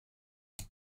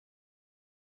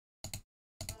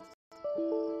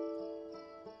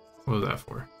What was that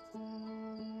for?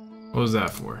 What was that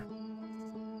for?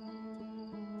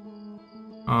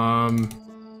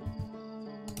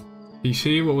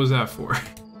 PC, what was that for?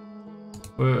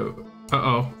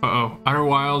 Uh-oh. Outer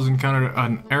Wilds encountered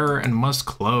an error and must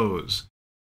close.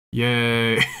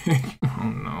 Yay. Oh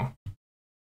no.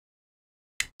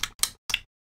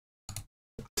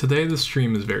 Today the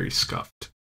stream is very scuffed.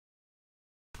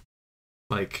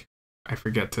 Like, I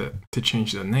forget to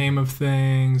change the name of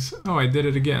things. Oh, I did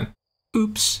it again.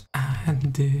 Oops, I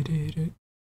did it.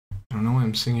 I don't know why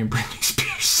I'm singing Britney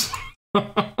Spears.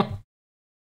 Uh-oh.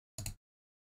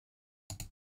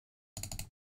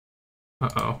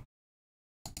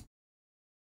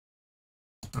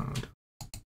 Oh.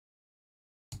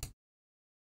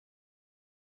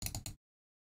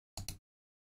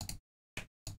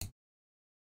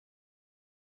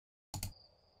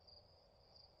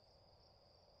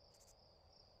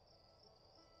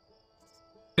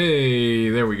 Hey,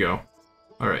 there we go.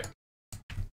 All right.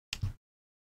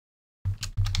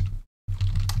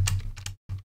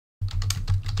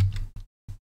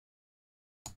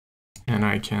 And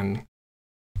I can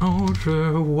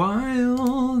Outer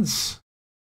Wilds.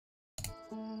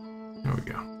 There we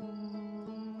go.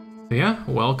 Yeah,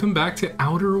 welcome back to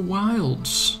Outer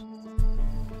Wilds.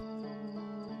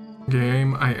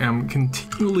 Game I am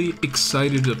continually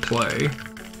excited to play.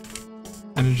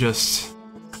 And it just...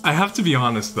 I have to be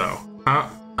honest though.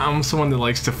 I'm someone that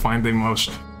likes to find the most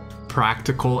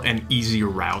practical and easy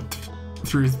route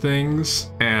through things,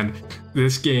 and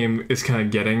this game is kind of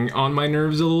getting on my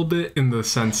nerves a little bit in the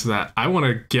sense that I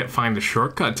want to find the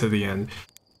shortcut to the end.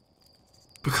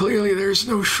 But clearly there's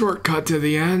no shortcut to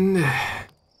the end.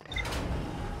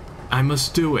 I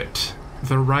must do it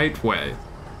the right way.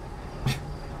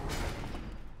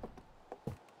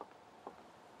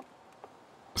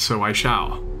 So I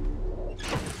shall.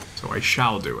 So I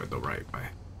shall do it the right way.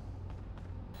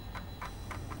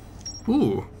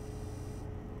 Ooh.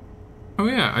 Oh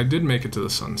yeah, I did make it to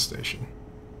the sun station.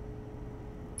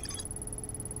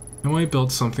 Now I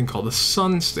built something called the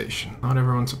sun station. Not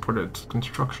everyone supported its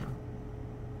construction.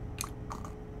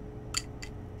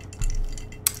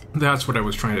 That's what I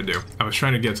was trying to do. I was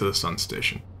trying to get to the sun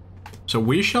station. So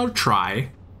we shall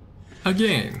try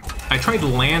again. I tried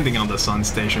landing on the sun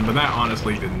station, but that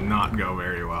honestly did not go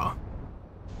very well.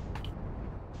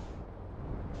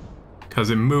 Because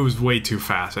it moves way too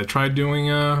fast. I tried doing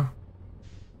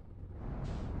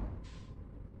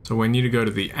So I need to go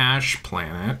to the Ash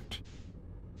Planet.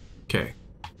 Okay.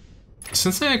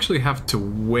 Since I actually have to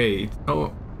wait...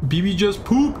 Oh, BB just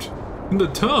pooped in the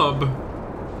tub.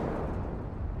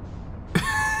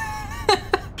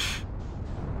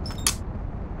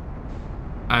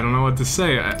 I don't know what to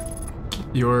say.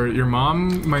 Your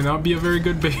mom might not be a very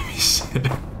good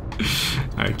babysitter.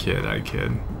 I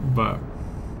kid. But...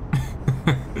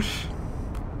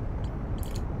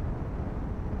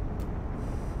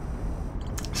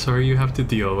 Sorry you have to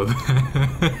deal with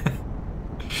that.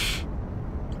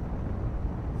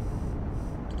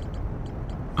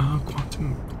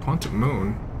 Quantum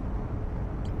Moon.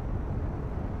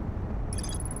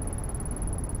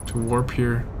 To warp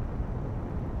here.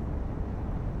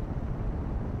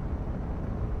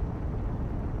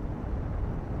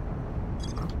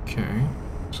 Okay.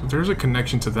 So there's a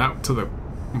connection to that, to the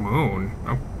moon.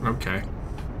 Oh, okay.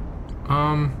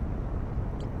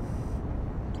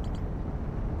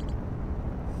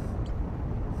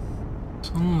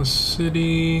 Sunless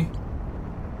City,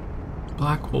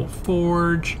 Black Hole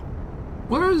Forge.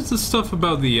 What is the stuff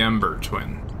about the Ember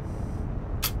Twin?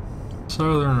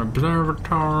 Southern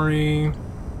Observatory,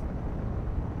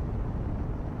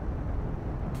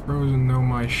 Frozen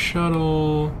Nomai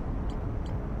Shuttle,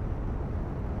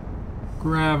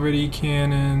 Gravity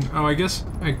Cannon. Oh, I guess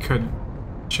I could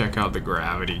check out the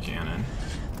Gravity Cannon.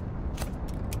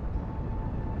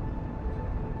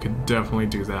 Could definitely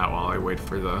do that while I wait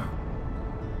for the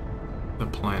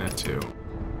planet too.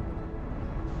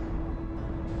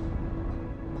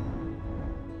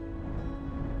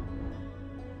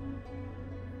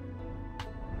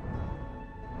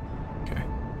 Okay.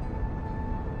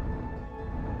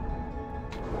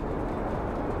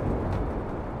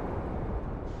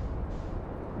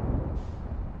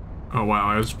 Oh wow,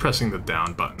 I was pressing the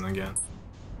down button again.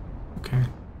 Okay.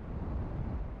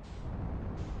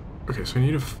 Okay, so I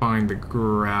need to find the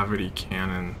gravity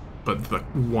cannon. But the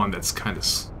one that's kind of...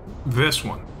 This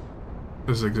one.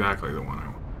 This is exactly the one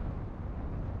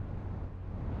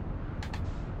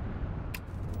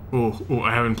I want. Oh,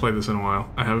 I haven't played this in a while.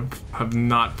 I have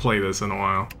not played this in a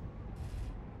while.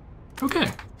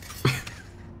 Okay.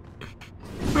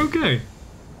 Okay.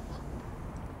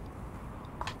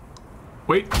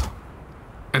 Wait.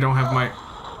 I don't have my...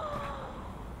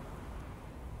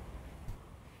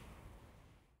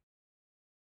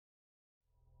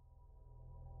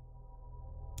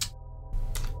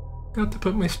 Got to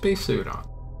put my spacesuit on.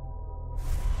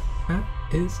 That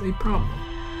is a problem.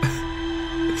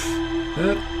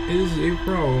 That is a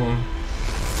problem.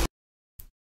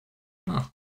 Huh.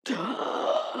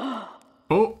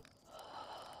 Oh!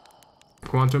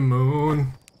 Quantum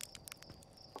moon.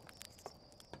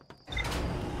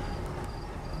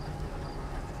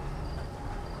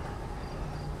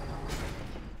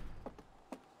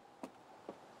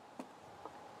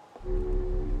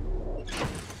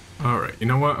 Alright, you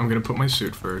know what? I'm gonna put my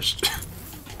suit first.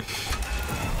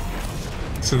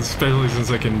 Especially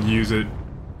since I can use it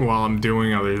while I'm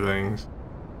doing other things.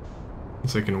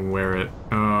 So I can wear it.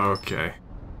 Okay.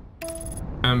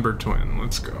 Ember Twin,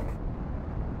 let's go.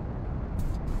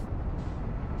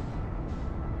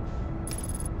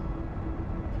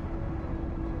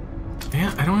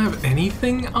 Yeah, I don't have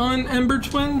anything on Ember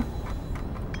Twin?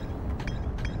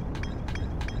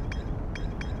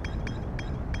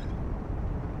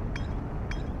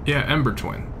 Yeah, Ember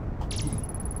Twin.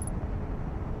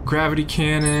 Gravity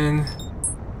cannon.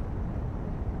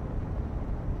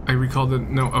 I recall that.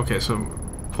 No, okay, so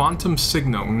quantum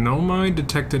signal. Nomai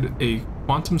detected a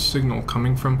quantum signal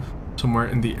coming from somewhere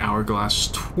in the Hourglass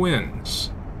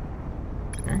Twins.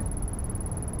 Okay.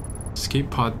 Escape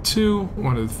pod 2,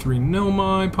 one of the 3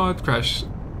 Nomai pods crashed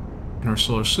in our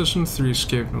solar system. 3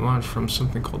 escaped and launched from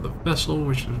something called the vessel,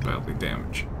 which was badly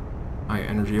damaged. High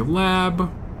energy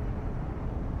lab.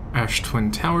 Ash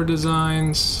Twin Tower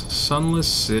designs. Sunless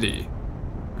City.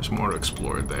 There's more to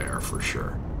explore there for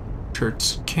sure.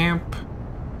 Chert's camp.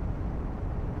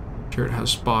 Chert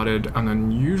has spotted an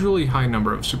unusually high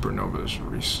number of supernovas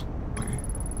recently.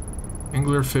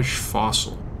 Anglerfish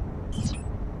fossil.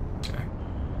 Okay.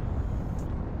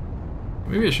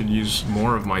 Maybe I should use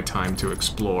more of my time to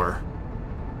explore.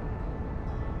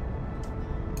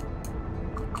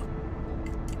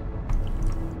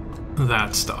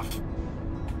 That stuff.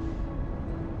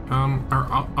 Our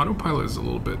autopilot is a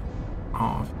little bit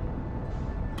off.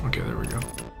 Okay, there we go.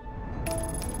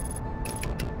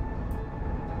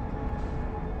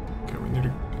 Okay, we need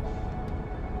to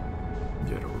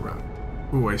get around.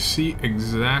 Ooh, I see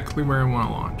exactly where I want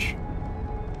to launch.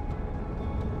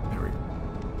 There we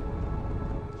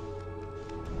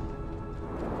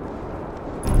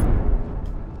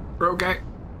go. Okay.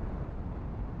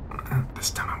 This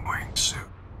time I'm wearing a suit.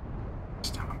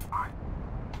 This time I'm fine.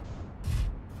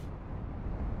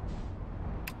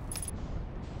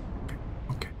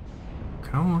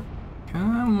 Come on,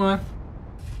 come on.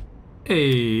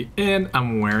 Hey, and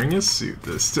I'm wearing a suit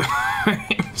this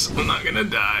time, so I'm not gonna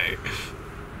die.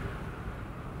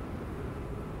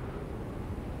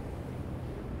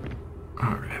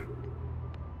 Alright.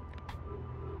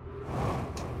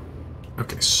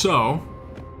 Okay, so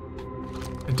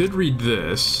I did read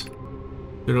this.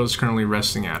 Fiddle is currently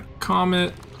resting at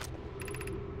Comet.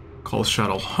 Call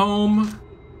shuttle home.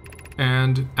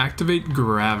 And activate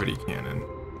gravity cannon.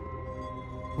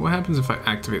 What happens if I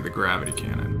activate the gravity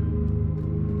cannon?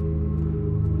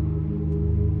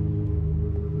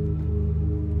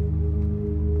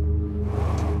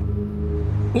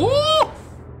 Oh!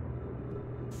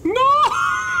 No!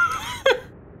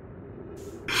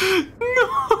 No!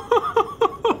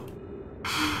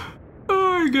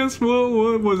 I guess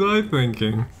what was I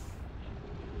thinking?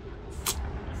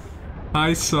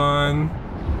 Hi, son.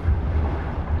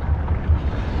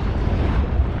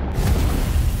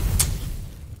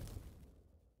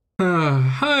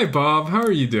 Hi, Bob. How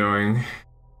are you doing?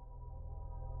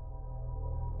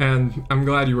 And I'm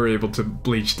glad you were able to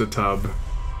bleach the tub.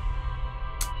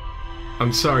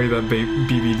 I'm sorry that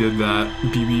BB did that.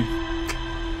 BB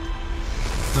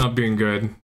not being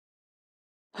good.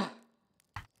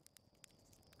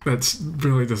 That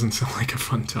really doesn't sound like a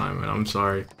fun time, and I'm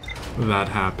sorry that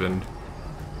happened.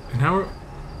 And how are...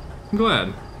 I'm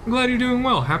glad you're doing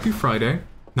well. Happy Friday.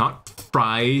 Not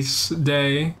Fries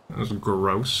Day. That was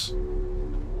gross.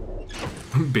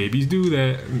 Babies do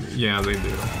that. Yeah, they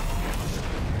do.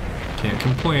 Can't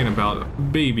complain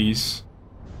about babies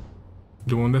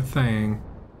doing the thing.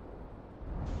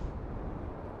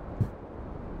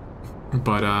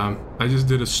 But, I just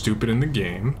did a stupid in the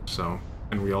game, so...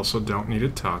 And we also don't need to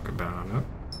talk about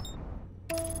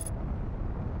it.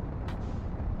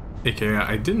 AKA,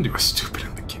 I didn't do a stupid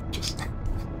in the game, just...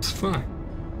 It's fine.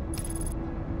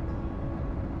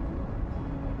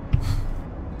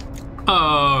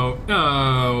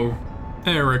 Oh,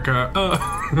 Erica,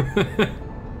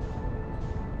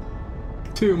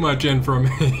 too much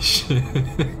information.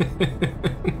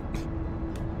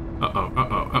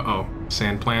 Uh-oh.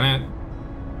 Sand planet.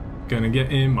 Gonna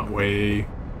get in my way.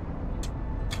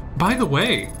 By the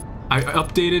way, I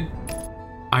updated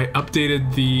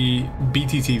the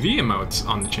BTTV emotes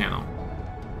on the channel.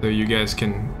 So you guys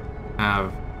can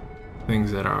have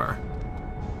things that are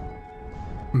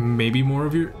maybe more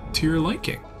of to your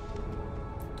liking.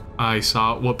 I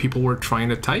saw what people were trying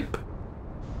to type,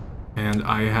 and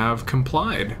I have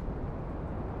complied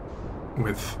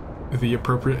with the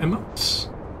appropriate emotes.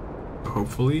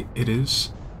 Hopefully it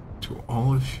is to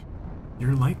all of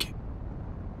your liking.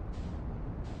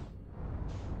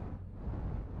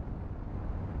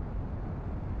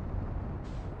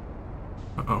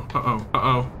 Uh-oh, uh-oh,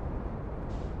 uh-oh.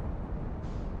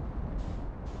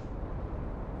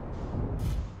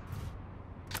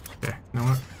 Okay, you know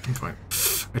what? I'm fine.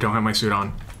 I don't have my suit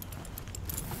on.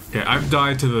 Yeah, I've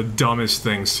died to the dumbest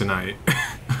things tonight.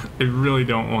 I really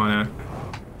don't want to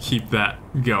keep that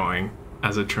going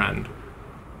as a trend.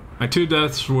 My 2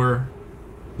 deaths were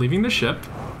leaving the ship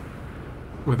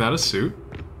without a suit,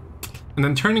 and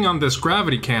then turning on this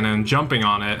gravity cannon, jumping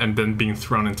on it, and then being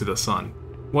thrown into the sun.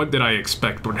 What did I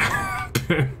expect would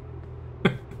happen?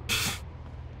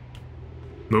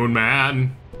 Moon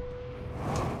Man!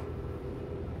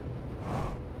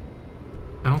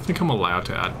 I don't think I'm allowed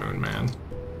to add Moon Man.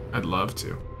 I'd love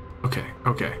to. Okay,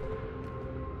 okay.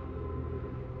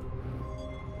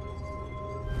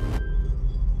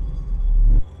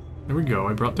 There we go,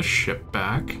 I brought the ship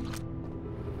back.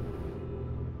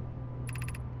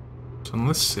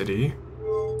 Sunless City.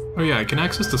 Oh yeah, I can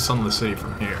access the Sunless City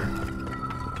from here.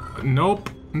 Nope.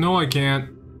 No, I can't.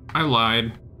 I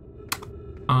lied.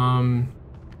 I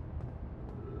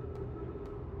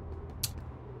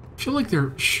feel like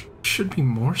there should be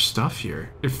more stuff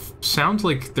here. It sounds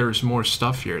like there's more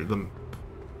stuff here.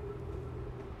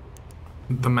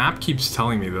 The map keeps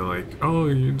telling me that, like, oh,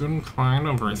 you didn't find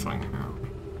everything.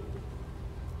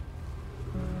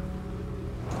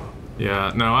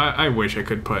 Yeah, no, I wish I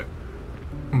could put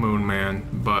Moon Man,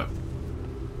 but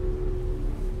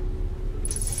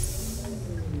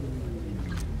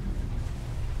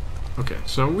okay,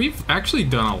 so we've actually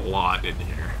done a lot in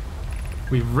here.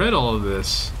 We've read all of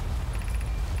this,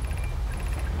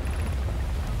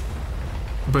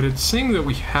 but it's saying that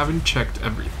we haven't checked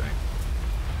everything.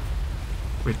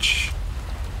 Which,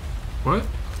 what?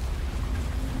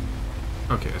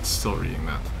 Okay, it's still reading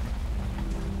that thing.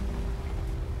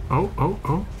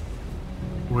 Oh,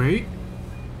 wait.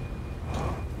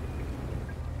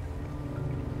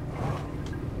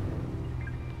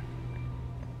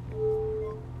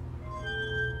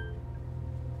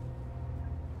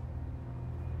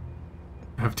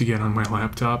 I have to get on my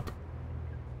laptop.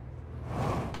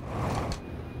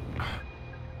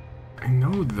 I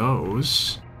know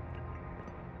those.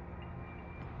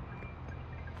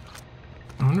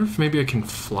 I wonder if maybe I can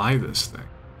fly this thing.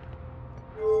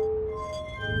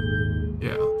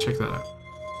 Yeah, check that out.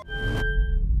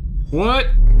 What?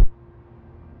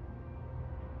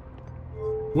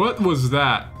 What was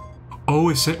that? Oh,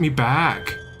 it sent me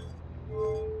back.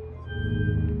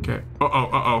 Okay.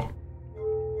 Uh-oh.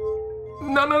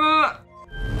 No.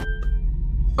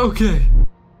 Okay.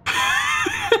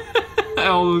 I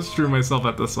almost threw myself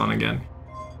at the sun again.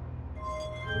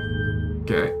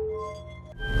 Okay.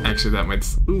 Actually, that might...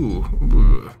 Ooh.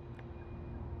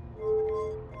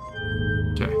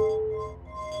 Okay.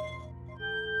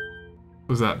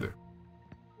 What does that do?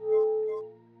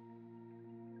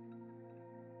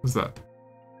 What's that?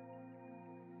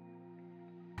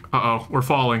 Uh-oh, we're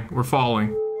falling. We're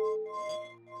falling.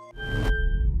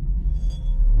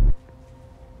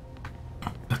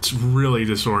 That's really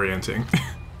disorienting.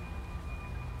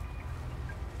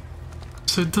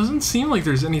 So it doesn't seem like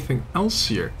there's anything else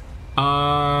here.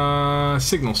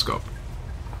 Signal scope.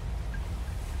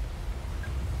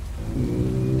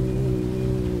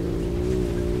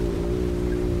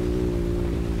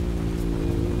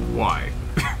 Why?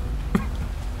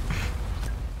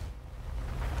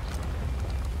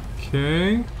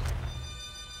 Okay.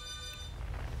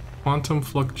 Quantum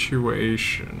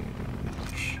fluctuation.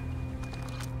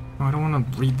 No, I don't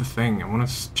want to read the thing. I want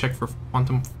to check for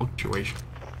quantum fluctuation.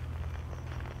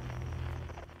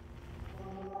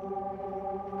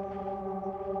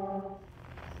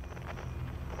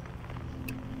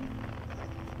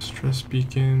 Stress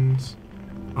beacons.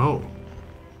 Oh.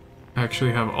 I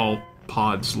actually have all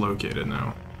pods located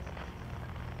now.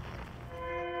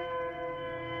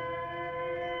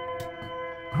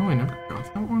 Oh, I never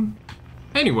got that one.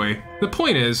 Anyway, the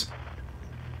point is,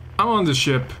 I'm on the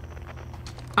ship.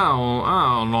 I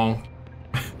don't know.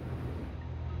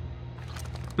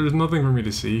 There's nothing for me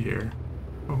to see here.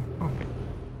 Oh, okay.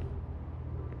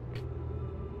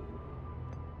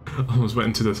 Almost went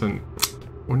into this and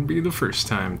wouldn't be the first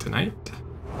time tonight.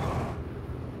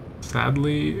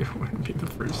 Sadly, it wouldn't be the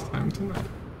first time tonight.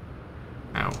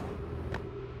 Ow.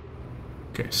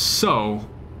 Okay, so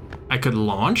I could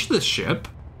launch this ship.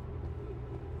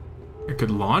 I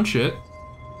could launch it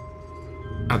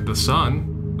at the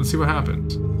sun. Let's see what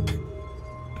happens.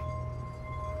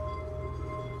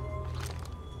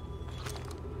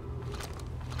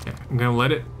 Okay, I'm gonna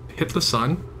let it hit the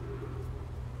sun.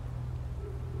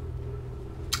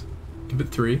 Give it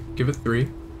 3. Give it 3.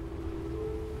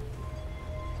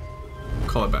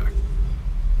 Call it back.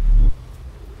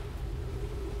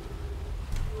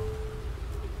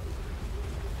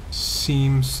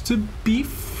 Seems to be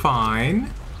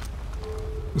fine.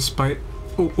 Despite...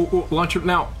 Oh, launch it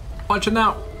now. Launch it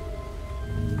now.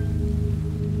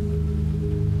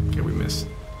 Okay, we missed.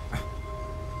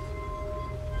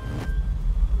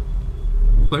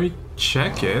 Let me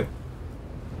check it.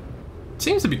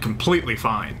 Seems to be completely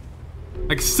fine.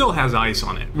 Like, it still has ice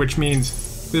on it, which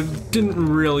means it didn't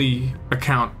really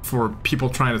account for people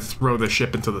trying to throw the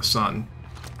ship into the sun.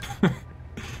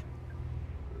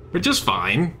 Which is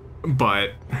fine,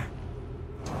 but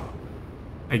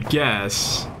I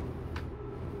guess...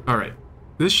 Alright,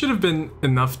 this should have been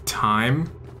enough time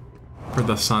for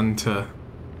the sun to...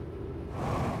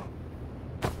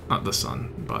 Not the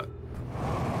sun, but...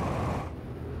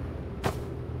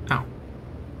 Ow.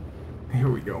 Here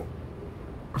we go.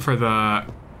 For the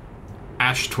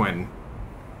Ash Twin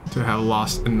to have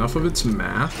lost enough of its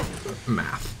mass.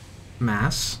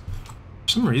 For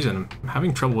some reason, I'm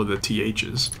having trouble with the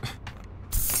THs.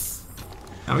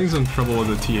 Having some trouble with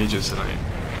the THs tonight.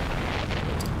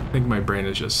 I think my brain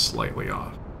is just slightly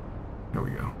off. There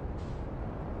we go.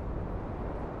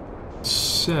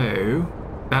 So,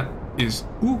 that is...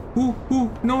 Ooh,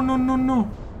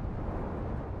 no.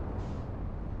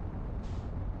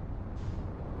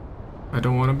 I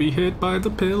don't want to be hit by the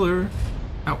pillar.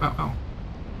 Ow.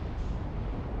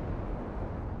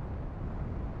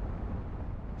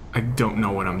 I don't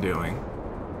know what I'm doing.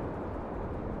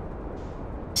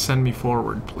 Send me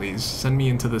forward, please. Send me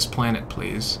into this planet,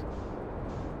 please.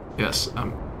 Yes,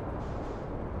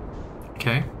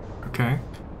 okay.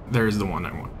 There's the one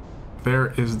I want.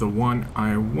 There is the one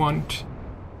I want.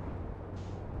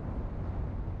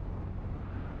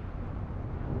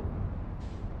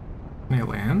 Can I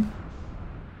land?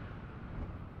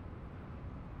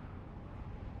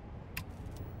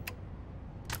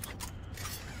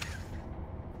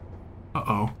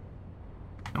 Uh-oh.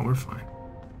 No, we're fine.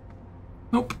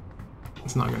 Nope.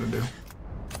 It's not gonna do.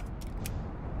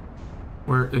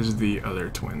 Where is the other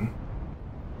twin?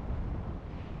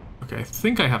 Okay, I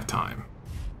think I have time.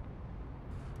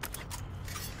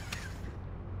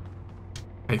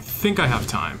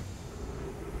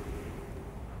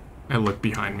 I look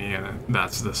behind me and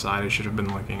that's the side I should have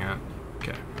been looking at.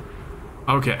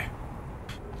 Okay.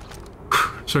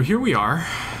 So here we are.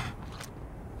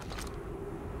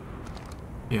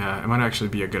 Yeah, it might actually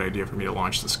be a good idea for me to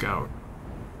launch the Scout.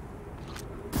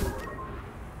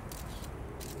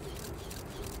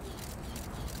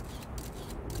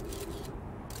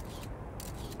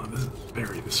 Oh, this is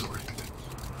very disoriented.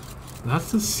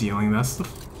 That's the ceiling, that's the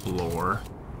floor.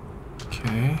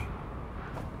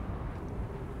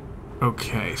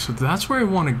 Okay, so that's where I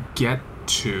want to get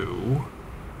to.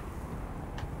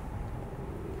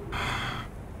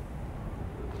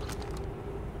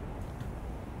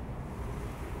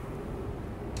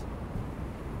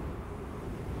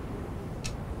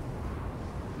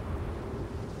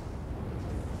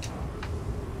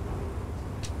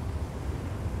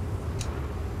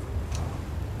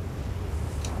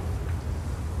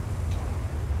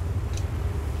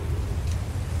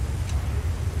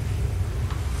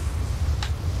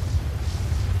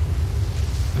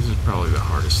 Probably the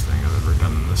hardest thing I've ever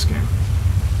done in this game.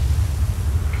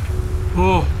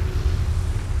 Oh!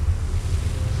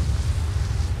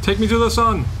 Take me to the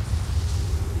sun!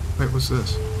 Wait, what's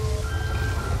this?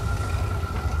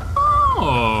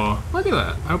 Oh! Look at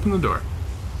that. I opened the door.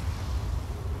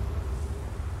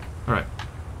 Alright.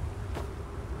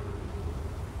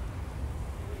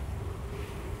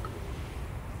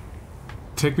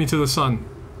 Take me to the sun.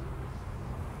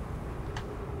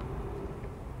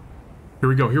 Here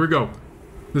we go.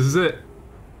 This is it.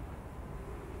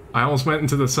 I almost went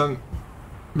into the sun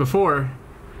before.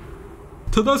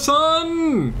 To the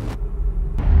sun!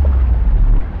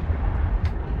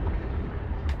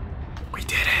 We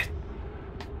did it.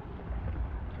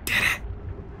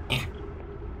 Yeah.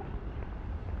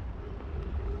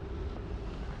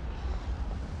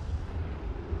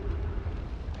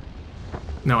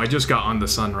 No, I just got on the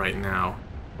sun right now.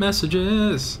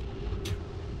 Messages.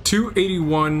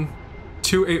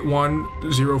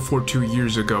 281,042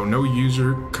 years ago. No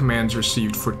user commands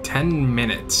received for 10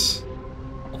 minutes.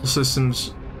 All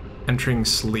systems entering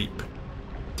sleep.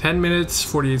 10 minutes,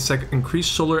 48 seconds.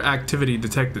 Increased solar activity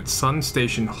detected. Sun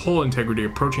station hull integrity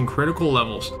approaching critical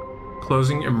levels.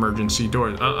 Closing emergency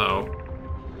doors. Uh-oh.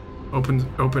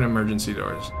 Open emergency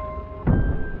doors.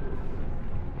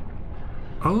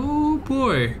 Oh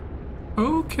boy.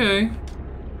 Okay.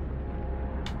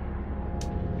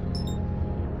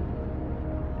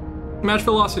 Match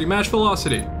velocity, match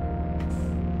velocity.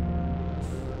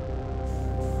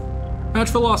 Match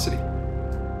velocity.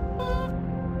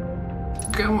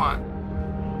 Come on.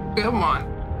 Come on.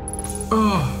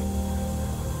 Oh.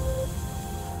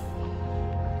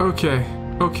 Okay.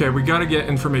 Okay, we gotta get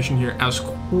information here as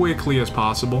quickly as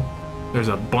possible. There's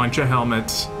a bunch of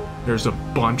helmets. There's a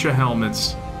bunch of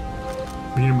helmets.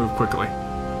 We need to move quickly.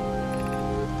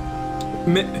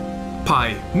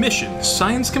 Mission.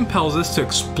 Science compels us to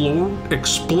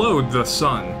explode the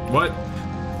sun. What?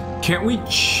 Can't we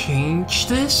change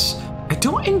this? I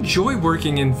don't enjoy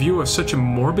working in view of such a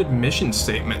morbid mission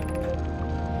statement.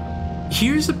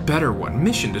 Here's a better one.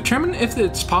 Mission. Determine if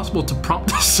it's possible to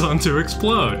prompt the sun to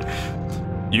explode.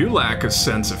 You lack a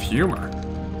sense of humor.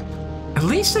 At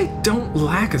least I don't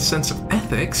lack a sense of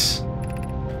ethics.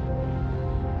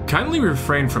 Kindly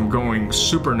refrain from going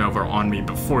supernova on me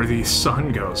before the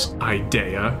sun goes,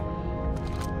 Idea.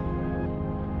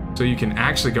 So you can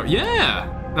actually go, yeah!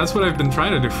 That's what I've been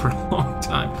trying to do for a long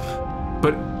time.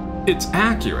 But it's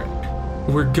accurate.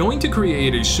 We're going to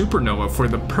create a supernova for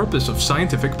the purpose of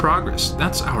scientific progress.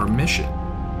 That's our mission.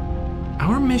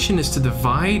 Our mission is to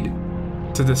decide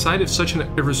if such an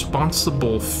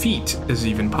irresponsible feat is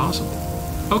even possible.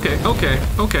 Okay.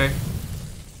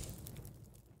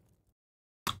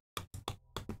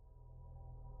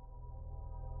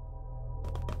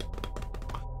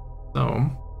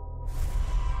 So,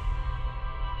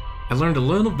 I learned a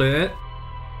little bit.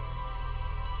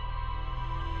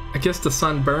 I guess the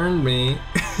sun burned me.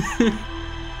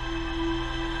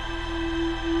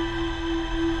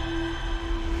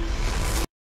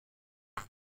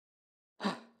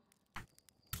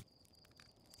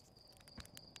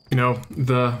 You know,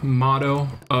 the motto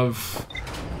of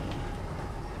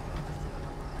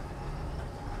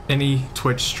any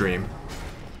Twitch stream.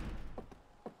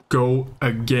 Go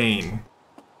again.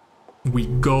 We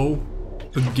go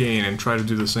again and try to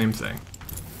do the same thing.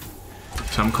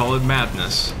 Some call it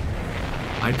madness.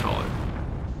 I call it.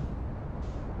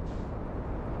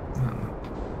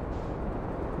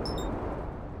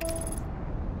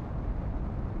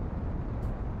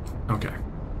 Okay.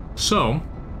 So.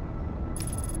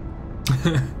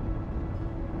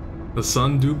 The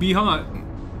sun do be hot.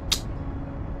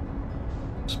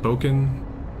 Spoken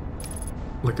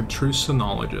like a true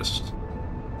sonologist.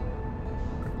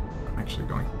 I'm actually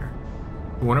going here.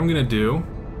 What I'm gonna do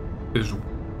is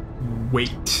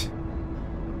wait.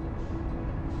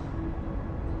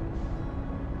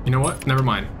 You know what? Never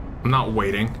mind. I'm not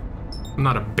waiting. I'm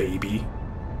not a baby.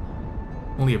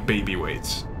 Only a baby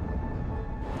waits.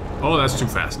 Oh, that's too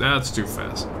fast. That's too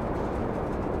fast.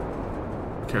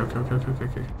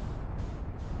 Okay.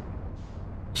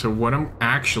 So what I'm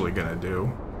actually gonna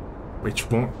do, which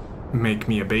won't make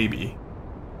me a baby,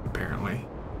 apparently,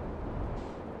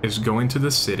 is go into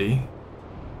the city,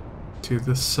 to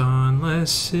the sunless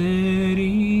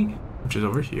city, which is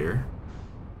over here.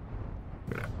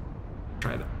 I'm gonna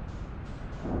try that.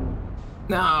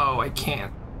 No, I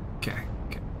can't. Okay.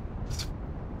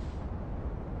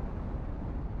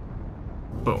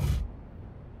 Boom.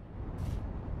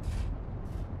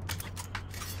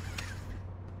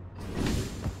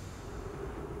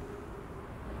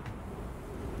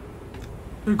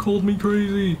 They called me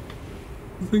crazy.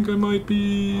 I think I might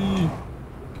be. Okay,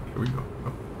 here we go.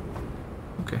 Oh.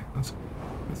 Okay, that's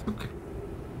okay.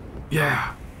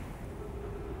 Yeah.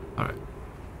 All right.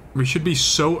 We should be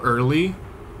so early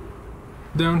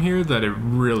down here that it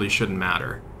really shouldn't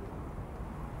matter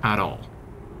at all.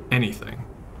 Anything.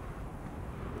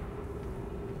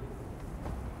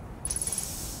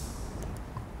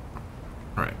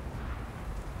 All right.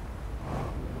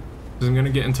 I'm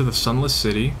gonna get into the sunless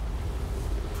city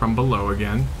from below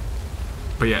again.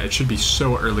 But yeah, it should be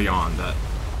so early on that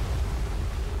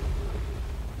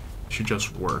it should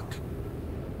just work.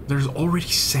 There's already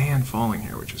sand falling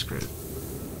here, which is great.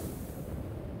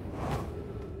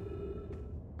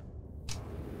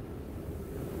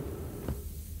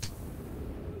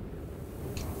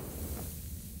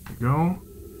 Go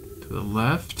to the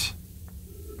left.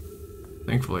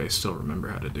 Thankfully, I still remember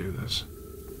how to do this.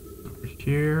 Over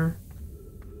here,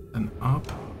 and up.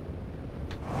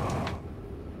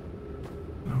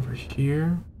 And over over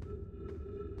here.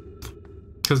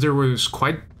 Because there were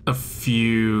quite a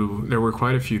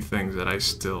few things that I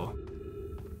still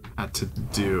had to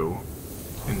do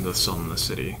in the Sun in the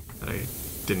City that I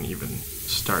didn't even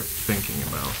start thinking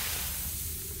about.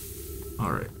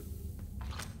 Alright.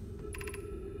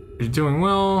 You're doing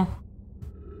well.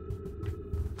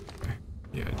 Okay.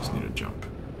 Yeah, I just need to jump.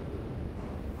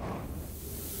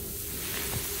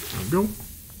 There we go.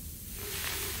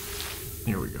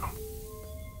 Here we go.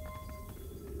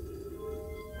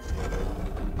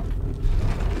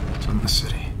 Sun in the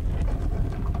City.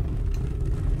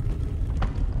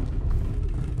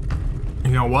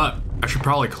 You know what? I should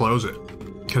probably close it.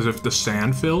 Because if the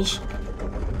sand fills,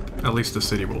 at least the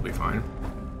city will be fine.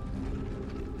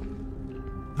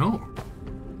 Oh.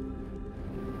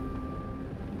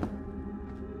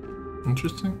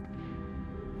 Interesting.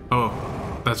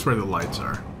 Oh, that's where the lights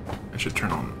are. I should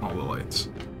turn on all the lights.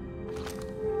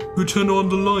 Who turned on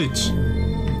the lights?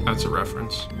 That's a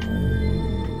reference.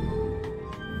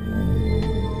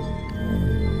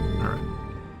 Alright.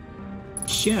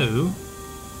 So...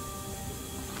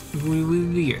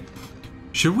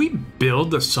 should we build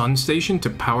the Sun Station to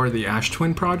power the Ash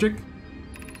Twin project?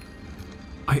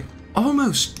 I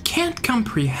almost can't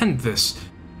comprehend this.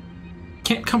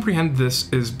 Can't comprehend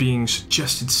this as being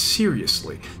suggested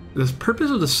seriously. The purpose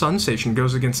of the Sun Station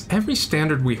goes against every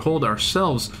standard we hold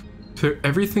ourselves to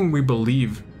everything we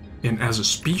believe in as a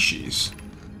species.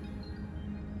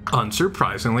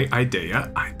 Unsurprisingly,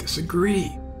 Idea, I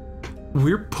disagree.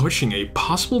 We're pushing a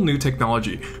possible new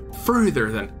technology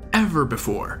further than ever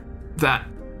before. That,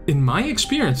 in my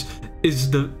experience,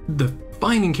 is the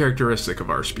defining characteristic of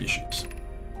our species.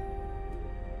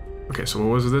 Okay, so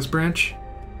what was this branch?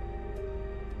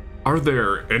 Are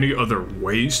there any other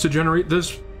ways to generate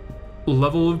this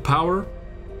level of power?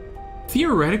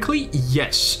 Theoretically,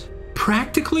 yes.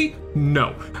 Practically,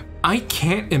 no. I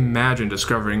can't imagine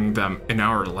discovering them in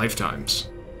our lifetimes.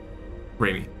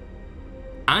 Rainy.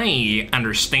 I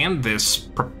understand this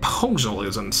proposal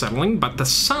is unsettling, but the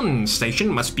Sun Station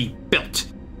must be built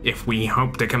if we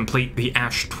hope to complete the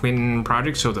Ash Twin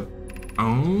project. So the...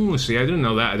 oh, see, I didn't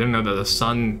know that. I didn't know that the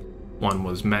Sun one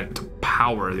was meant to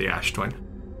power the Ash Twin.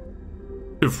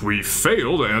 If we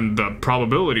failed, and the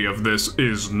probability of this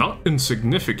is not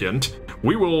insignificant,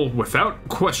 we will without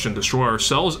question destroy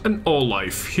ourselves and all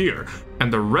life here,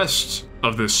 and the rest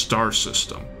of this star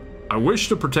system. I wish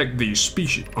to protect these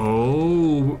species.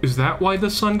 Oh, is that why the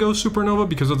sun goes supernova?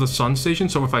 Because of the Sun Station?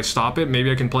 So if I stop it,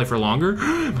 maybe I can play for longer?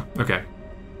 Okay.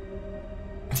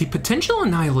 The potential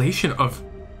annihilation of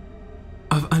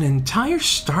an entire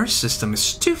star system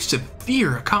is too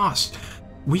severe a cost.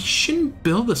 We shouldn't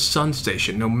build a Sun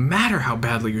Station, no matter how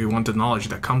badly we want the knowledge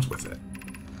that comes with it.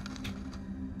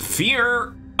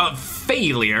 Fear of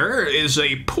failure is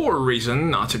a poor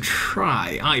reason not to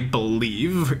try. I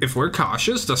believe, if we're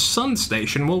cautious, the Sun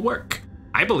Station will work.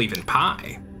 I believe in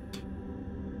Pi.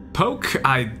 Poke,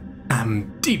 I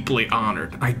am deeply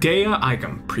honored. Idea, I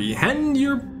comprehend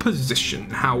your position.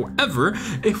 However,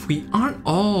 if we aren't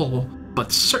all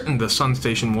but certain the Sun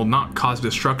Station will not cause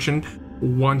destruction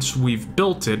once we've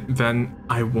built it, then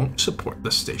I won't support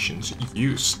the station's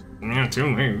use. Yeah,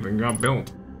 too late, they got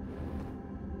built.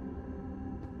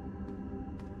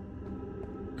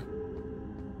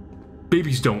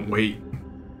 Babies don't wait.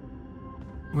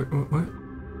 What?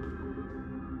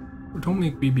 Don't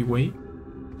make baby wait.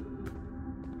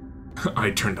 I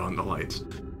turned on the lights.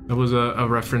 That was a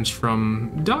reference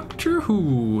from Doctor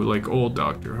Who, like old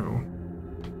Doctor Who.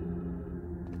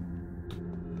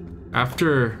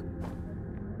 After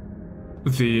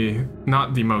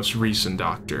not the most recent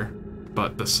Doctor,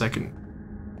 but the second.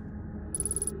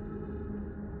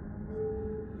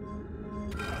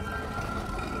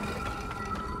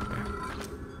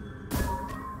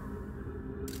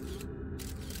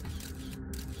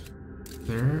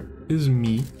 There is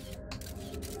me.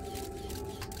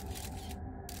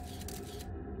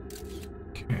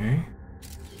 Okay.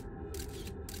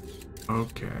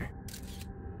 Okay.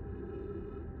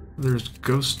 There's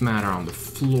ghost matter on the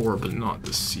floor, but not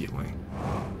the ceiling.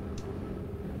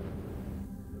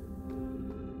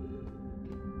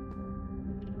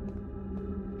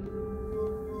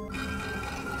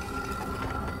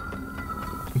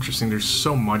 Interesting, there's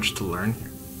so much to learn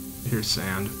here. Here's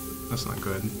sand. That's not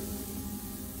good.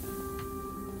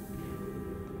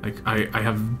 Like, I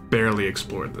have barely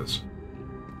explored this.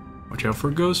 Watch out for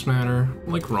ghost matter.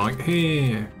 Like, wrong.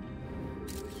 Hey.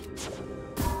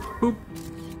 Boop.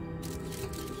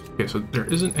 Okay, so there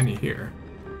isn't any here.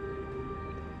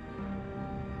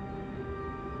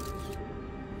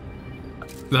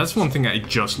 That's one thing I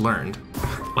just learned,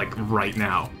 like right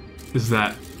now, is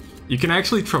that You can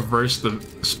actually traverse the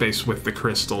space with the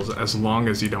crystals as long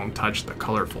as you don't touch the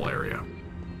colorful area.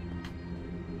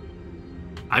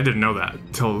 I didn't know that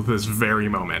till this very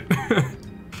moment.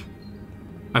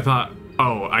 I thought,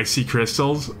 oh, I see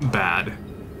crystals? Bad.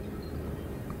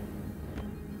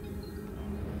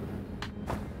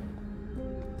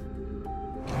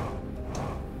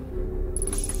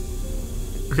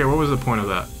 Okay, what was the point of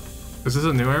that? Is this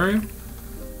a new area?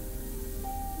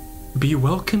 Be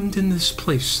welcomed in this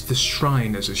place. This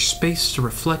shrine is a space to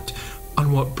reflect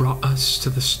on what brought us to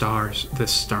the stars,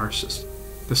 this star system,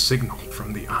 the signal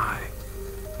from the eye.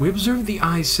 We observed the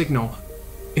eye's signal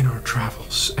in our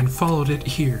travels and followed it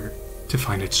here to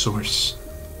find its source.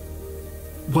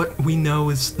 What we know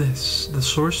is this: the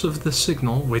source of the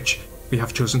signal, which we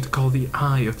have chosen to call the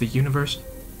eye of the universe,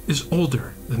 is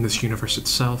older than this universe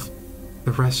itself.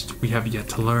 The rest we have yet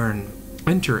to learn.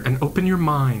 Enter and open your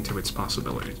mind to its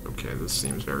possibilities. Okay, this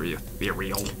seems very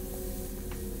ethereal.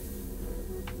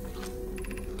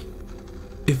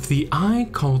 If the eye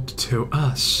called to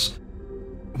us,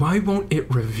 why won't it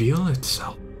reveal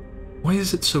itself? Why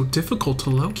is it so difficult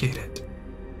to locate it?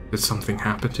 Did something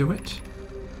happen to it?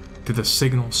 Did the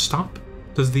signal stop?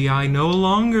 Does the eye no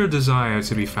longer desire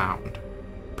to be found?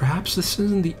 Perhaps this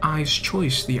isn't the eye's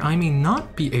choice. The eye may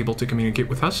not be able to communicate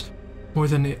with us more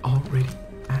than it already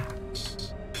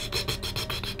has.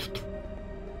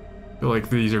 I feel like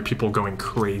these are people going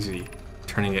crazy,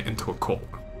 turning it into a cult.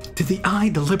 Did the eye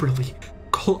deliberately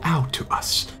call out to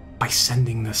us by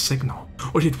sending the signal?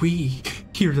 Or did we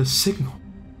hear the signal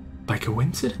by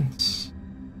coincidence?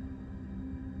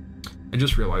 I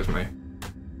just realized my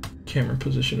camera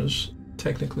position is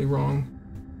technically wrong.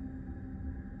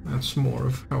 That's more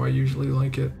of how I usually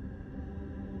like it.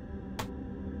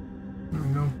 There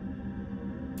we go.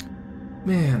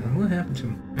 Man, what happened to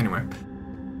him? Anyway.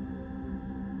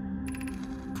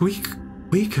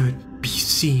 We could be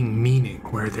seeing meaning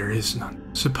where there is none.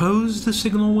 Suppose the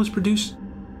signal was produced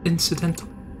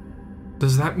incidentally.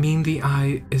 Does that mean the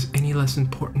eye is any less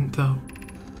important, though?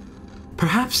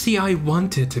 Perhaps the eye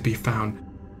wanted to be found.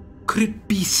 Could it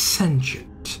be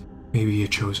sentient? Maybe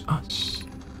it chose us.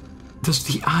 Does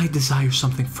the eye desire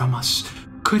something from us?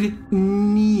 Could it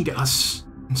need us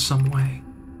in some way?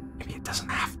 Maybe it doesn't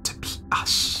have to be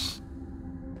us.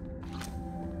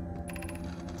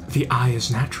 The eye is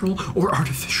natural or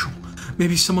artificial?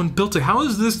 Maybe someone built it. How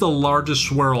is this the largest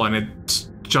swirl and it's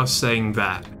just saying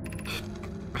that?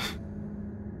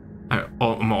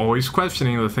 I'm always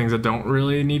questioning the things that don't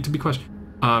really need to be questioned.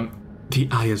 The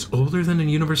eye is older than the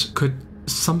universe. Could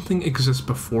something exist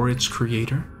before its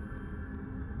creator?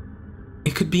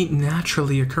 It could be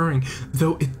naturally occurring,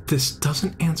 though this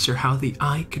doesn't answer how the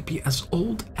eye could be as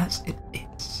old as it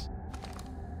is.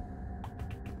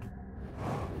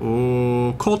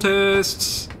 Oh,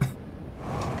 cultists!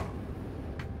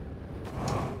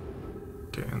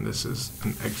 Okay, and this is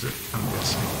an exit, I'm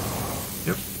guessing.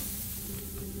 Yep.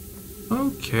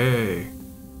 Okay.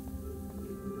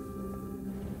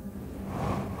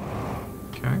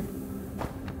 Okay.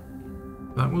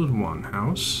 That was one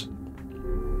house.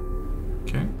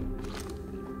 Okay.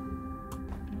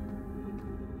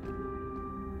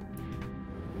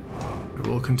 I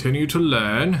will continue to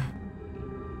learn.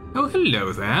 Oh,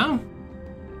 hello there. I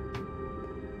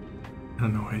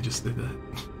don't know why I just did that.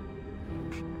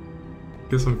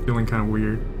 Guess I'm feeling kind of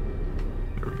weird.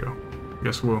 There we go.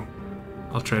 Guess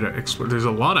I'll try to explore. There's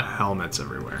a lot of helmets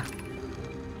everywhere.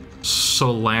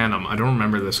 Solanum. I don't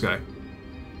remember this guy.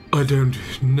 I don't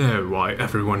know why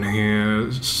everyone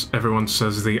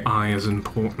says the eye is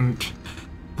important.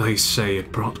 They say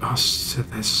it brought us to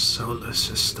this solar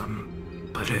system.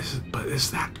 But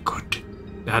is that good?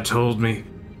 Dad told me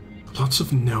lots of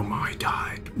Nomai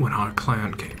died when our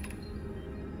clan came.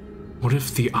 What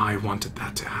if the eye wanted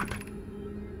that to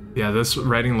happen? Yeah, this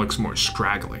writing looks more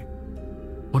scraggly.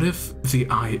 What if the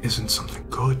eye isn't something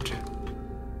good?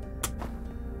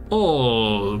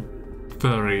 All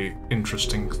very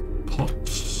interesting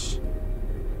plots.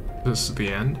 This is the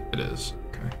end? It is.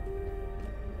 Okay.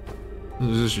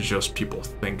 This is just people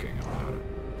thinking about it.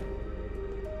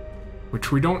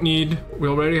 Which we don't need. We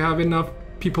already have enough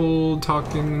people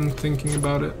talking and thinking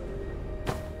about it.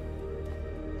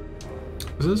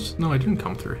 Is this? No, I didn't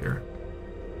come through here.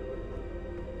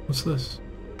 What's this?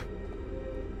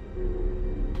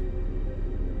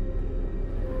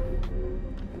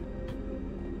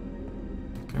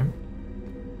 Okay.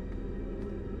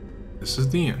 This is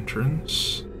the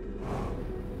entrance.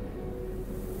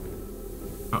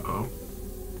 Uh-oh.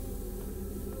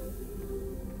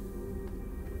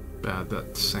 Bad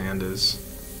that sand is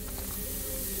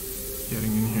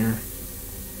getting in here.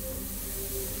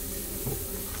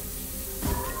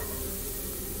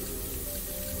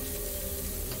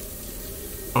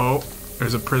 Oh,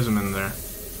 there's a prism in there.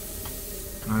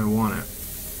 I want it.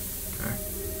 Okay.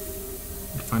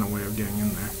 Find a way of getting in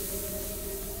there.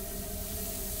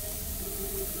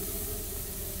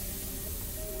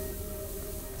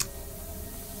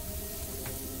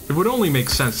 It would only make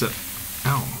sense that...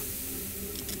 Ow.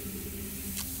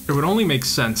 It would only make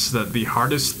sense that the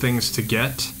hardest things to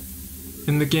get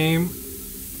in the game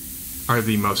are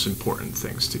the most important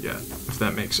things to get, if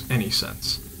that makes any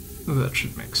sense. That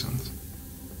should make sense.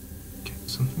 Okay,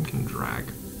 something can drag.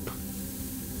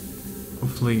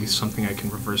 Hopefully something I can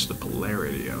reverse the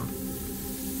polarity of.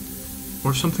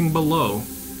 Or something below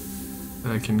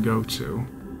that I can go to.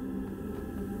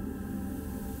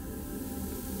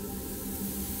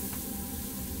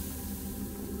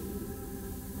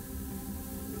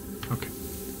 Okay.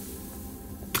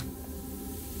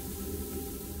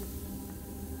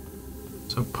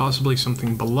 So possibly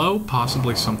something below,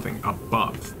 possibly something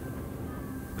above.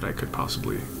 That I could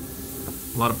possibly...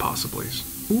 A lot of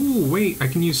possiblies. Ooh, wait, I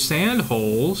can use sand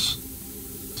holes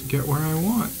to get where I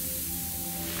want.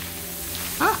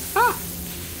 Ah, ah!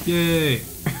 Yay!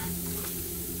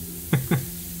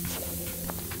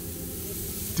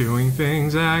 Doing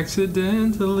things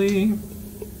accidentally.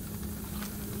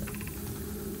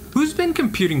 Who's been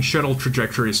computing shuttle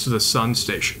trajectories to the Sun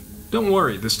Station? Don't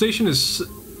worry, the station is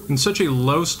in such a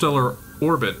low stellar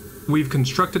orbit, we've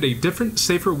constructed a different,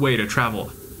 safer way to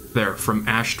travel there from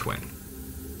Ash Twin.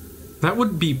 That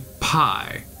would be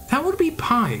Pi. That would be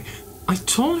Pi. I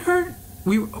told her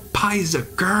Pi is a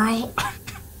girl.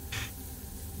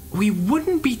 We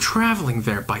wouldn't be traveling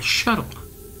there by shuttle.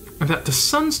 And that the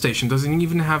Sun Station doesn't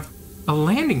even have a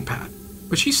landing pad.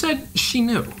 But she said she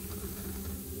knew.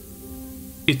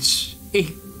 It's a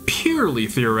purely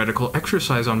theoretical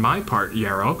exercise on my part,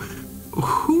 Yarrow.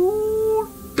 Who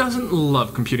doesn't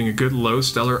love computing a good low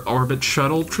stellar orbit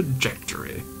shuttle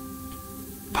trajectory?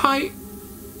 Pi,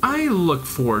 I look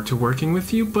forward to working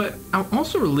with you, but I'm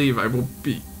also relieved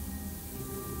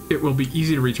it will be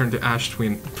easy to return to Ash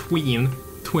Twin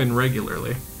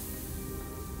regularly.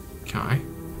 Okay.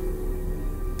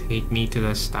 Take me to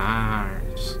the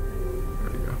stars.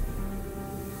 There we go.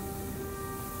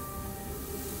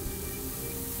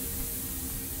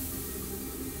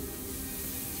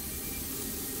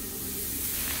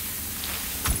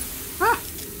 Ah!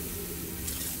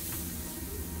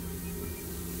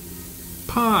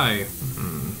 Pi.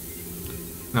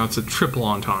 Now it's a triple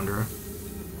entendre.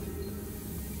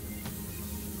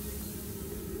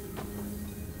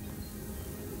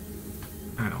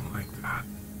 I don't like that.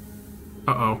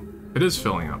 Uh-oh. It is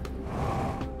filling up.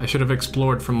 I should have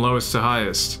explored from lowest to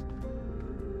highest.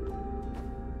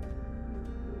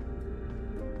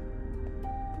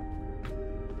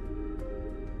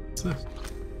 What's this?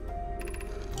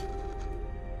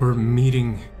 We're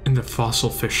meeting in the fossil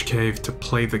fish cave to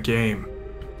play the game.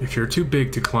 If you're too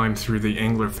big to climb through the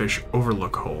anglerfish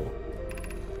overlook hole,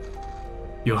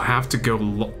 you'll have to go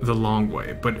the long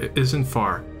way, but it isn't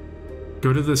far.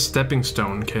 Go to the stepping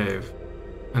stone cave,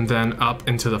 and then up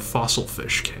into the fossil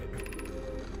fish cave.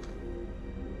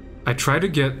 I tried to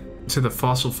get to the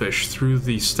fossil fish through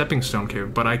the stepping stone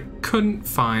cave, but I couldn't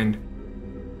find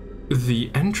the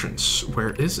entrance.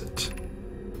 Where is it?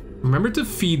 Remember to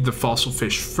feed the fossil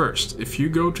fish first. If you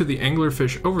go to the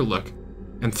anglerfish overlook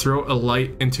and throw a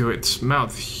light into its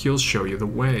mouth, he'll show you the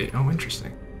way. Oh,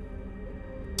 interesting.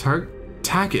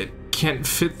 Taggart can't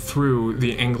fit through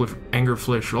the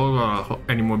anglerfish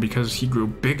anymore because he grew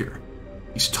bigger.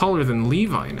 He's taller than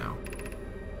Levi now.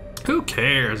 Who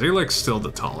cares? Alec's still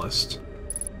the tallest.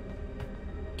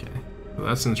 Okay, well,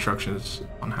 that's instructions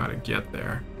on how to get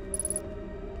there.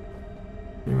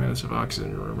 3 minutes of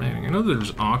oxygen remaining. I know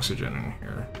there's oxygen in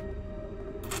here.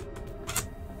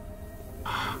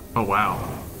 Oh wow.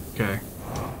 Okay.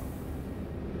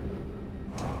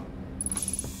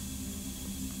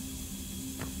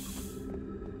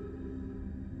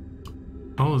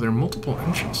 Oh, there are multiple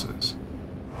entrances.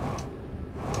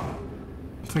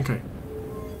 I think I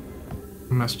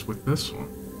messed with this one.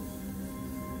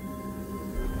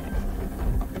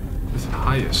 This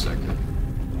highest exit.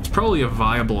 It's probably a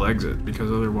viable exit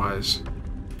because otherwise...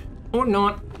 Or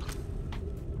not.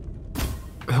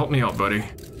 Help me out, buddy.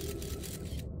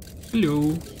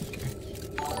 Hello. Okay.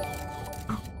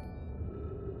 Oh.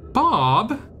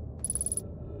 Bob?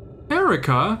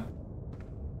 Erica?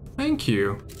 Thank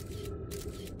you.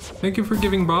 Thank you for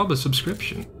giving Bob a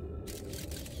subscription.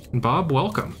 And Bob,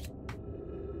 welcome.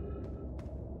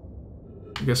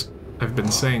 I guess I've been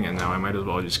saying it now, I might as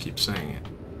well just keep saying it.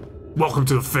 Welcome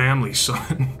to the family,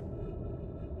 son.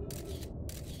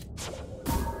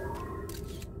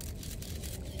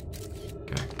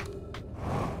 Okay.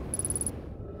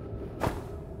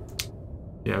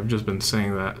 Yeah, I've just been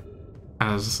saying that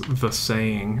as the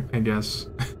saying, I guess.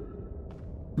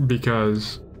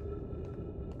 Because...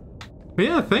 But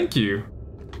yeah, thank you.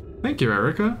 Thank you,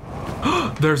 Erica.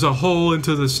 There's a hole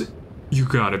into this... You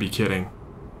gotta be kidding.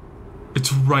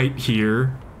 It's right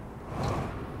here.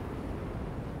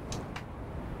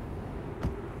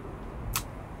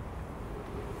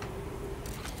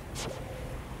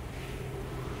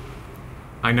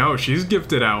 I know, she's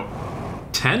gifted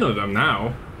out 10 of them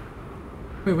now.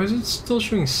 Wait, why is it still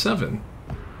showing 7?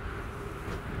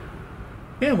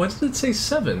 Yeah, why did it say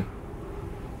 7?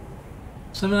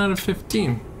 7 out of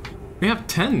 15. We have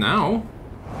 10 now.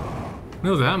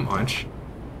 Know that much.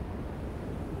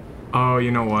 Oh,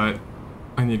 you know what?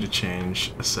 I need to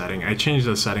change a setting. I changed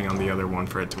the setting on the other one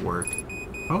for it to work.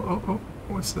 Oh,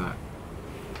 what's that?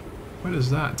 What is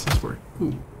that?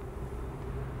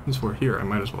 Since we're here, I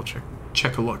might as well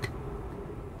check a look.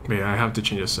 But yeah, I have to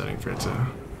change the setting for it to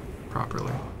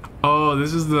properly. Oh,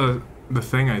 this is the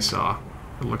thing I saw.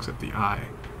 It looks at the eye.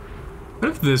 What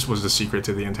if this was the secret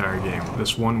to the entire game?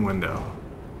 This one window.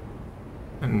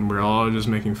 And we're all just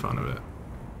making fun of it.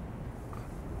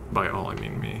 By all, I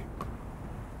mean me.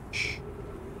 Shh.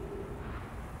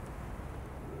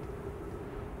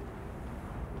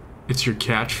 It's your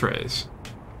catchphrase.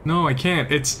 No, I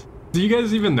can't. It's... Do you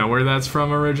guys even know where that's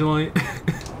from originally?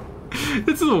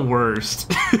 It's the worst.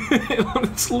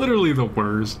 It's literally the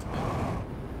worst.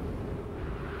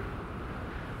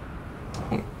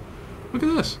 Oh, look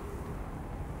at this.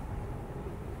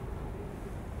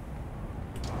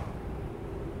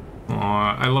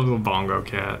 Aw, I love the bongo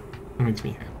cat. It makes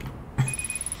me happy.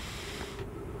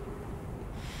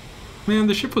 Man,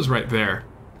 the ship was right there.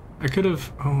 I could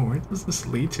have... Oh, where does this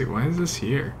lead to? Why is this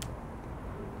here?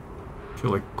 I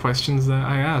feel like questions that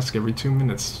I ask every 2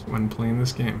 minutes when playing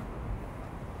this game.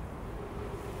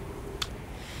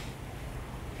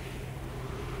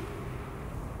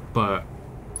 But...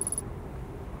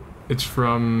 It's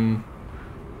from...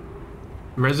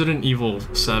 Resident Evil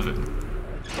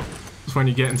 7. It's when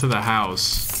you get into the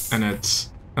house, and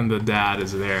the dad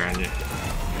is there,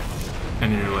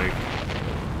 and you're like...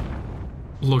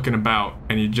 looking about,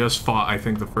 and you just fought, I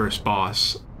think, the first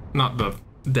boss. Not the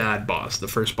dad boss, the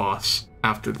first boss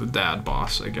after the dad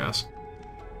boss, I guess.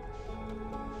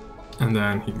 And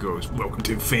then he goes, "Welcome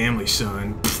to the family,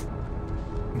 son."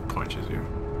 And punches you.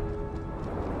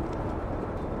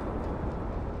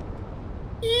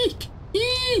 Eek!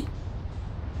 Eek!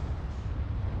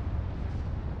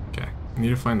 Okay, I need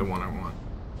to find the one I want.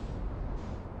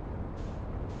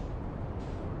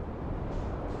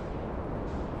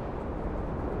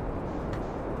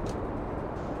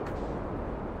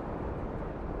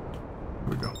 Here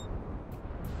we go.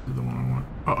 This is the one I want.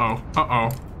 Uh-oh. Uh-oh.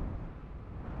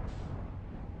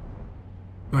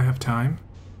 Do I have time?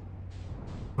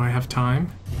 Do I have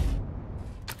time?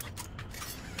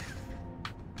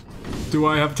 Do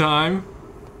I have time?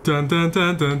 Dun dun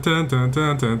dun dun dun dun dun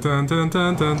dun dun dun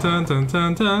dun dun dun dun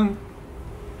dun dun.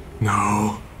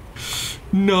 No.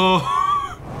 No.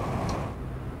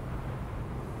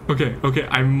 Okay, okay,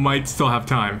 I might still have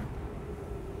time.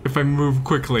 If I move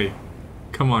quickly.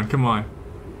 Come on, come on.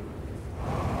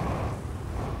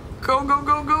 Go, go,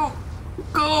 go, go!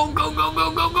 Go, go, go,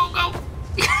 go, go, go, go!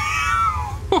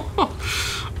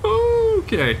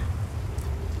 Okay.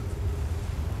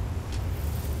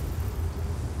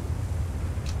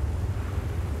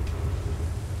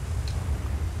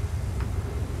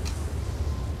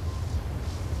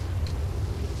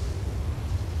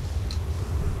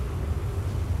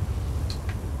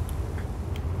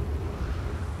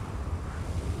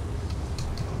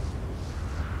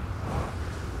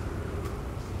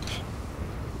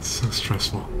 So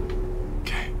stressful.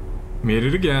 Okay. Made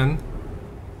it again.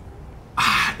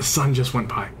 Ah, the sun just went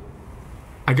by.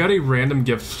 I got a random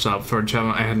gift sub for a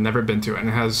channel I had never been to, and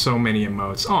it has so many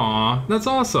emotes. Aw, that's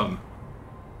awesome.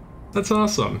 That's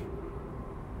awesome.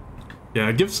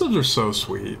 Yeah, gift subs are so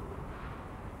sweet.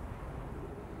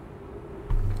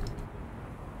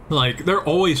 Like, they're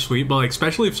always sweet, but like,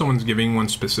 especially if someone's giving one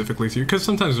specifically to you, because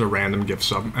sometimes they're a random gift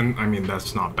sub, and I mean,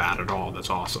 that's not bad at all, that's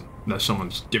awesome. That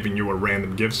someone's giving you a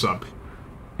random gift sub.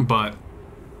 But,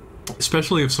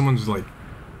 especially if someone's like,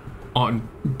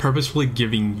 purposefully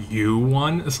giving you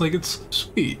one, it's like, it's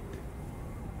sweet.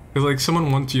 Because like, someone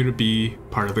wants you to be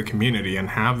part of the community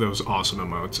and have those awesome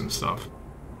emotes and stuff.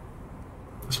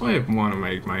 That's why I want to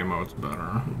make my emotes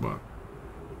better, but...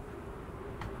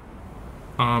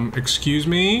 excuse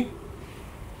me?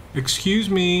 Excuse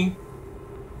me?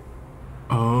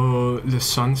 Oh, the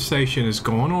sun station is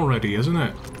gone already, isn't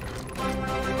it?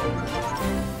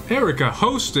 Erica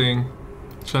hosting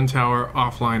Sun Tower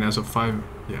offline as of 5...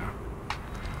 Yeah.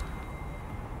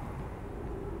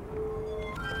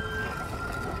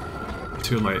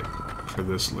 too late for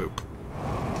this loop.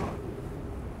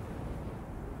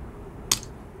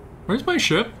 Where's my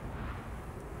ship?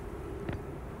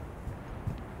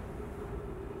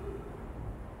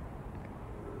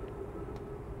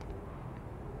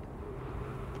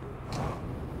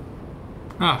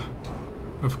 Ah,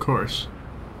 of course.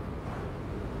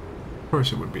 Of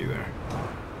course it would be there.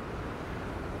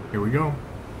 Here we go.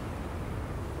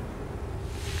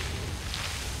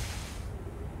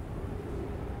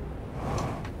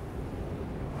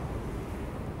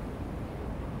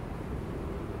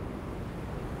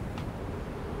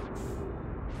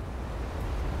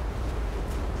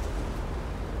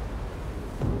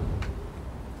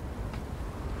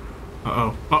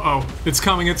 Uh-oh, uh-oh. It's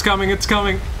coming, it's coming, it's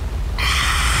coming.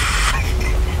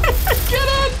 Get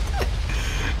it!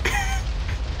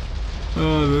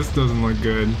 Oh, this doesn't look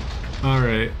good.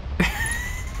 Alright.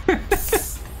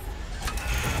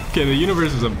 Okay, the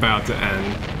universe is about to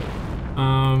end.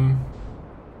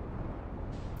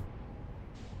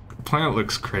 The planet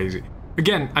looks crazy.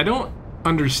 Again, I don't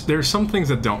understand. There's some things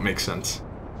that don't make sense.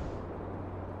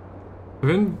 I've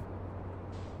been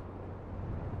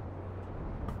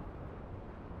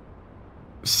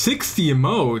 60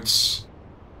 emotes.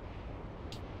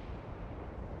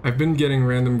 I've been getting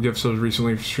random gifts of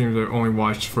recently streams I've only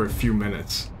watched for a few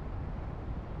minutes.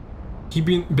 He's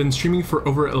been streaming for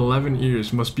over 11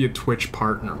 years. Must be a Twitch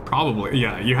partner. Probably.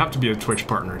 Yeah, you have to be a Twitch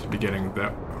partner to be getting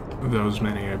those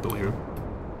many, I believe.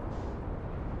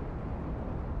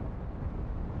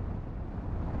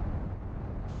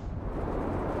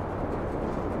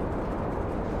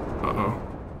 Uh-oh.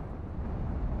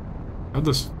 I have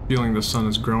this feeling the sun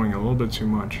is growing a little bit too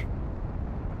much.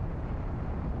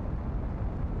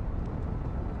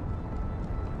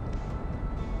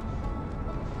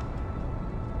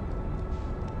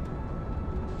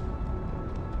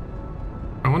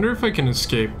 I wonder if I can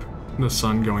escape the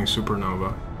sun going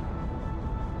supernova.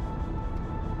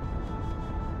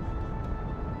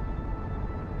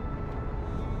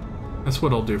 That's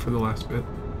what I'll do for the last bit.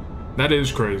 That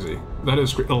is crazy. That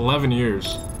is 11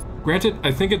 years. Granted,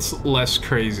 I think it's less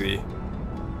crazy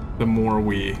the more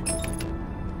we...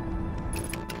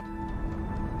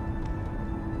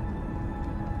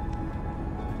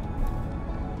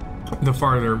 the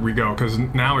farther we go, because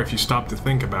now if you stop to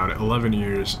think about it, 11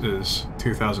 years is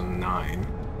 2009,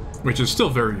 which is still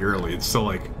very early. It's still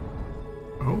like,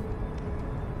 oh,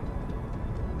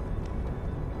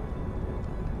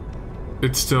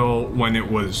 it's still when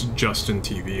it was Justin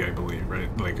TV, I believe,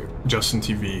 right? Like Justin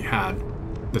TV had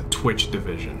the Twitch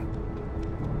division.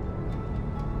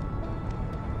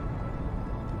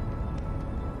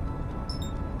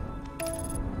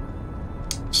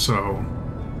 So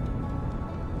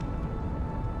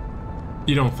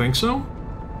you don't think so?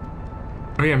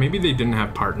 Oh yeah, maybe they didn't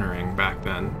have partnering back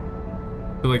then.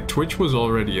 But like Twitch was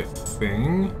already a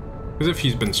thing? As if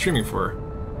he's been streaming for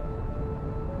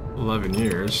 11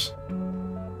 years.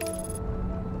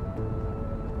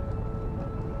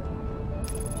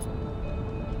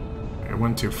 I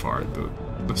went too far,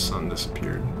 the sun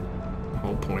disappeared. The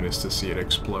whole point is to see it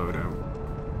explode out.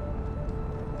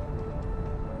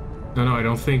 No, I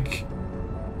don't think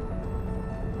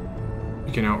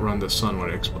you can outrun the sun when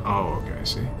it explodes. Oh, okay, I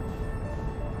see.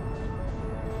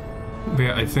 But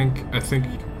yeah, I think,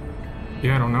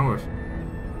 yeah, I don't know if...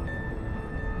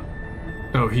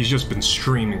 Oh, he's just been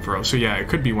streaming for us. So yeah, it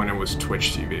could be when it was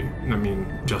Twitch TV. I mean,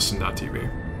 Justin.tv.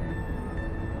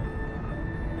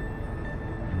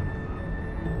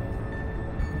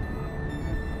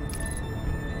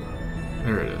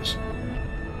 There it is.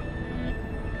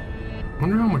 I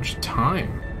wonder how much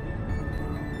time.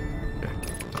 Okay,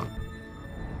 done.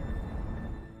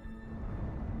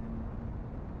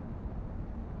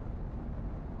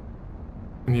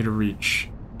 I need to reach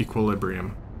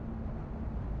equilibrium.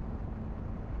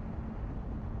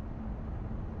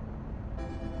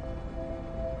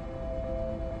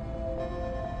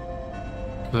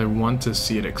 I want to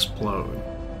see it explode.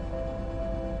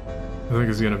 I think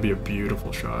it's gonna be a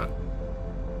beautiful shot.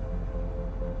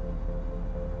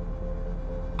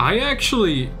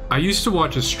 I used to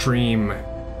watch a stream.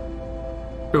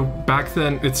 Back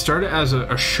then, it started as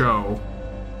a show.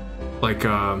 Like,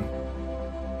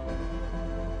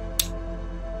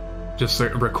 just a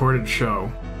recorded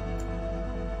show.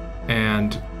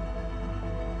 And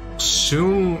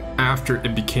soon after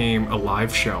it became a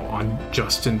live show on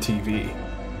Justin TV.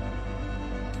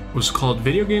 It was called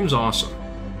Video Games Awesome.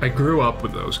 I grew up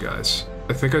with those guys.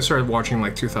 I think I started watching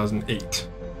like 2008,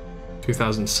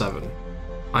 2007.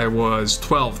 I was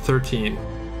 12, 13.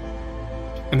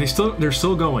 And they're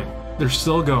still going. They're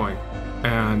still going.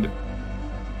 And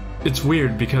it's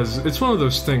weird because it's one of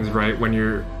those things, right? When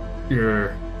you're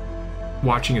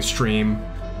watching a stream,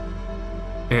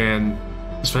 and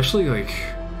especially like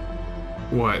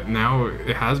what now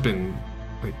it has been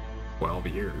like 12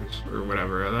 years or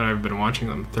whatever that I've been watching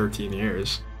them, 13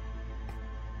 years.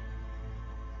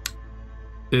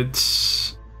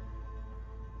 It's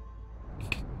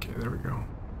okay. There we go.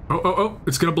 Oh!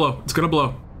 It's gonna blow. It's gonna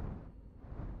blow.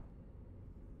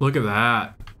 Look at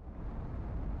that.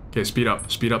 Okay, speed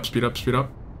up, speed up, speed up, speed up.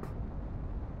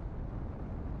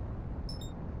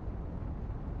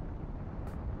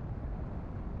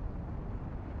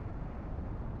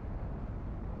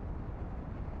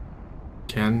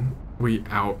 Can we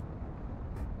out?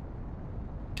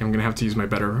 Okay, I'm gonna have to use my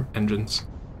better engines.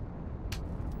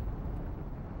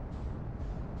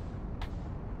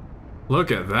 Look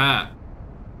at that.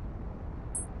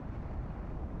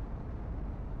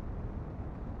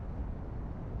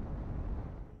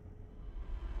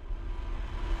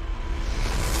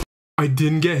 I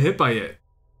didn't get hit by it.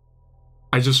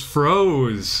 I just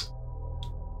froze.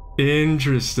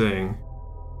 Interesting.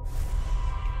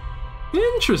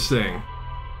 Interesting.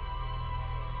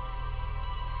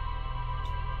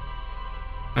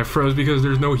 I froze because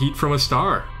there's no heat from a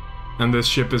star. And this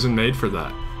ship isn't made for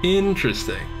that.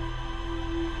 Interesting.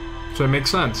 So it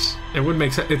makes sense. It would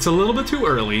make sense. It's a little bit too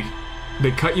early. They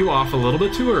cut you off a little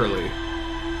bit too early.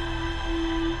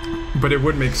 But it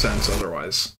would make sense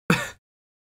otherwise.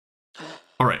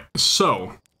 Alright,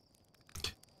 so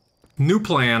new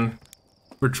plan.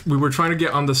 We were trying to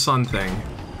get on the sun thing.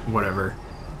 Whatever.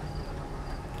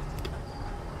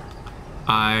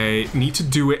 I need to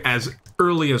do it as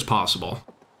early as possible.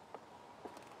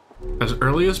 As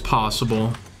early as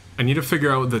possible. I need to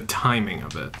figure out the timing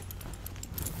of it.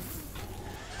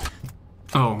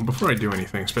 Oh, before I do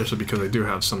anything, especially because I do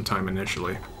have some time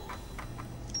initially.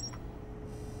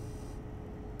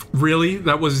 Really?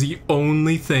 That was the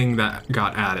only thing that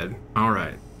got added.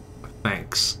 Alright.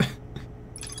 Thanks.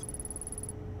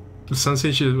 The sun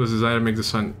station was designed to make the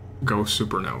sun go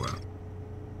supernova.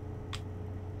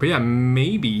 But yeah,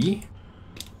 maybe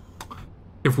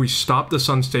if we stop the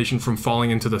sun station from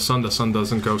falling into the sun doesn't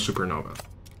go supernova.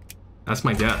 That's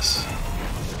my guess.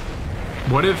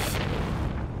 What if...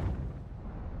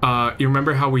 you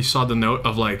remember how we saw the note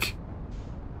of like...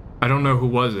 I don't know who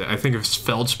was it. I think it's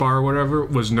Feldspar or whatever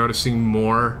was noticing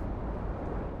more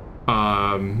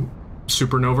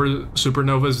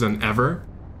supernovas than ever.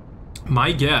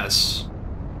 My guess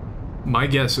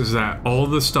is that all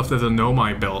the stuff that the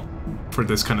Nomai built for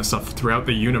this kind of stuff throughout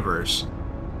the universe,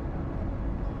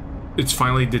 it's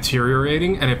finally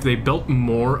deteriorating, and if they built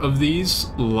more of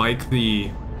these, like the...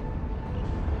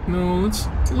 No,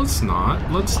 let's not.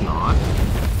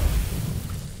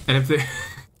 And if they...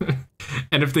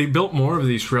 And if they built more of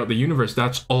these throughout the universe,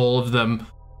 that's all of them,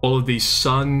 all of these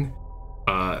sun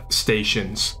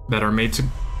stations that are made to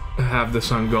have the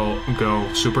sun go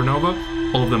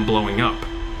supernova, all of them blowing up.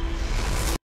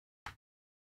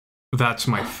 That's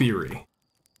my theory.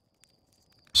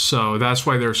 So that's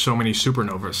why there's so many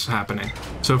supernovas happening.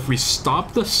 So if we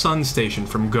stop the sun station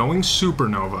from going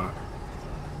supernova,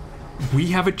 we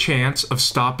have a chance of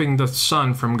stopping the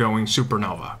sun from going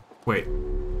supernova. Wait.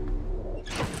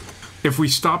 If we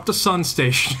stop the sun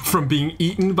station from being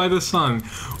eaten by the sun,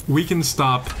 we can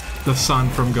stop the sun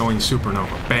from going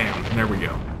supernova. Bam, there we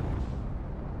go.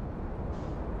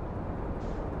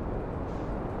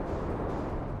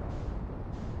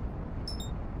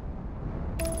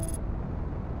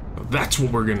 That's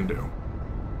what we're gonna do.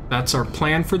 That's our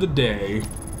plan for the day.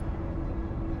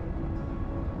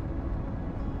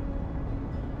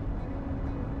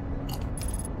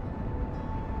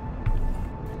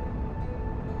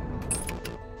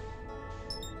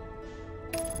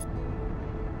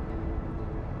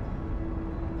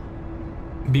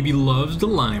 BB loves the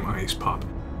lime ice pop.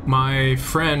 My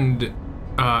friend,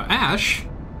 Ash,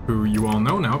 who you all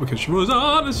know now because she was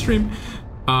on the stream,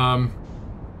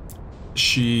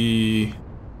 she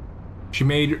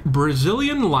made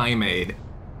Brazilian limeade.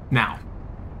 Now,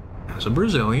 as a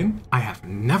Brazilian, I have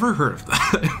never heard of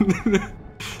that.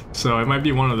 So it might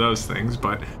be one of those things,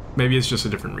 but maybe it's just a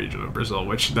different region of Brazil,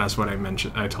 which that's what I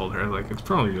mentioned. I told her, like, it's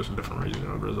probably just a different region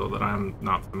of Brazil that I'm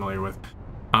not familiar with.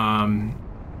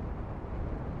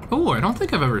 Oh, I don't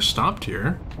think I've ever stopped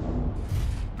here.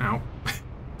 Ow.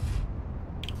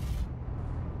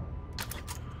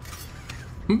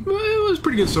 It was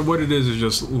pretty good. So what it is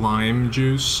just lime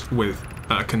juice with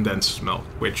condensed milk,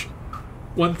 which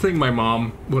one thing my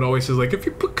mom would always say is like, if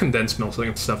you put condensed milk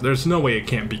and stuff, there's no way it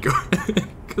can't be good.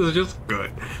 Because it's just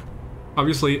good.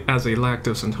 Obviously, as a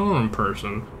lactose intolerant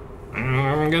person,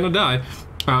 I'm gonna die.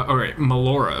 Alright,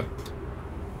 Melora.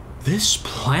 This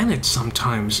planet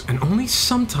sometimes, and only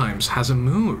sometimes, has a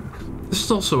moon. This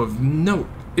is also of note.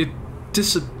 It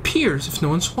disappears if no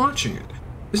one's watching it.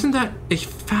 Isn't that a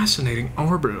fascinating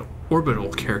orbital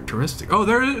characteristic? Oh,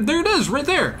 there it is, right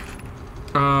there.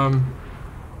 I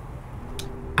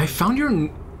found your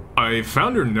note,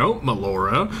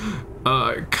 Melora.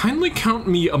 Kindly count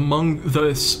me among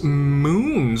this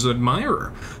moon's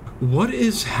admirer. What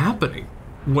is happening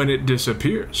when it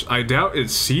disappears? I doubt it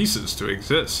ceases to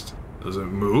exist. Does it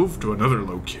move to another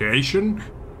location?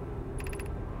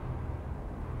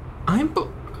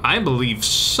 I believe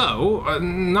so.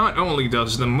 Not only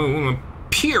does the moon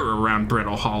appear around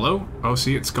Brittle Hollow. Oh,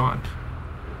 see, it's gone.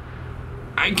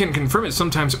 I can confirm it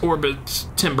sometimes orbits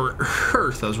Timber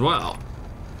Earth as well.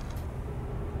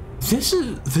 This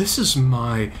is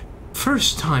my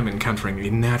first time encountering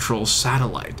a natural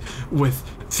satellite with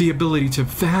the ability to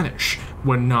vanish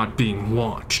when not being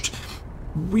watched.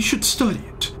 We should study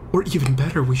it, or even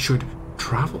better, we should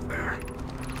travel there.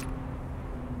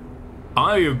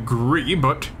 I agree,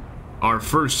 but our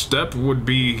first step would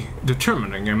be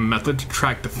determining a method to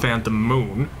track the phantom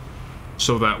moon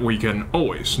so that we can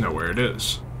always know where it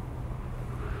is.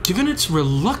 Given its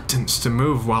reluctance to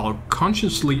move while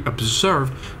consciously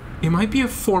observed, it might be a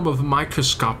form of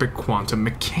microscopic quantum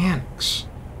mechanics.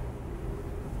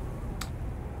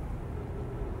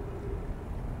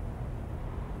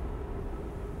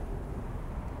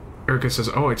 Erica says,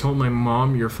 oh, I told my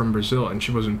mom you're from Brazil, and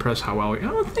she was impressed how well...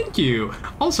 Oh, thank you!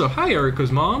 Also, hi,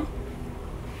 Erica's mom!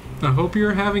 I hope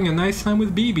you're having a nice time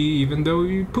with BB, even though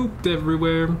you pooped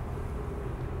everywhere.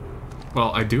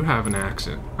 Well, I do have an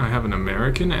accent. I have an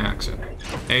American accent.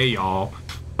 Hey, y'all.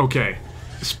 Okay,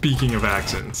 speaking of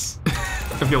accents,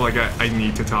 I feel like I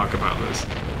need to talk about this.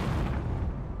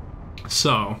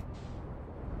 So,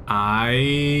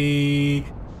 I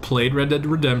played Red Dead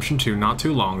Redemption 2 not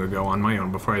too long ago on my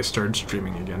own before I started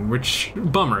streaming again, which,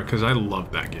 bummer, because I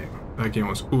loved that game. That game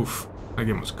was oof. That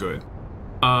game was good.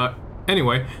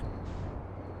 Anyway,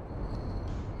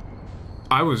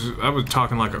 I was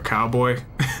talking like a cowboy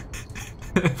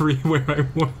everywhere I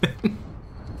went.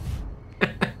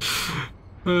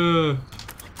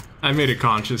 I made a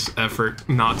conscious effort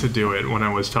not to do it when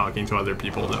I was talking to other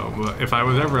people, though. But if I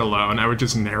was ever alone, I would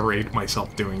just narrate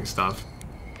myself doing stuff.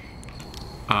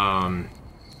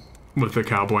 With the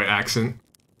cowboy accent.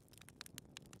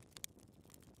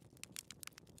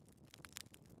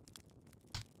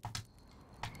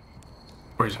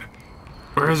 Where is it?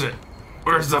 Where is it?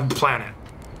 Where's the planet?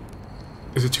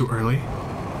 Is it too early?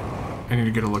 I need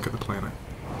to get a look at the planet.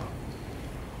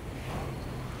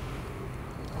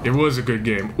 It was a good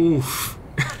game. Oof.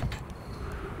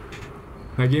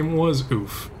 That game was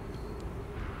oof.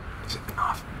 Is it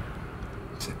enough?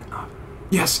 Is it enough?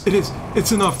 Yes, it is.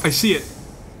 It's enough. I see it.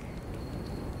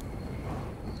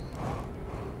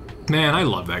 Man, I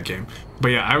love that game. But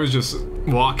yeah, I was just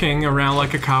walking around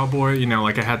like a cowboy, you know,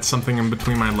 like I had something in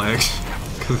between my legs.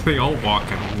 Because they all walk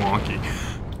kind of wonky.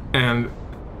 And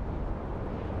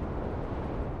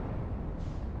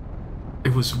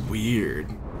it was weird.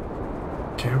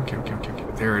 Okay.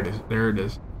 There it is. There it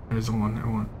is. There's the one I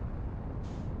want.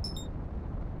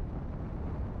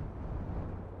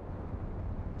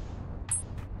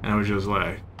 And I was just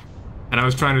like, and I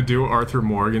was trying to do Arthur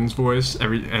Morgan's voice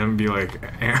and be like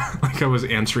I was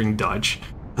answering Dutch.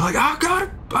 Like, I got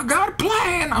a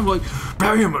plan. I'm like,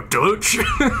 I am a Dutch.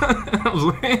 I was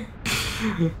like,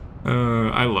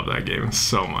 I love that game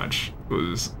so much. It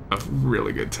was a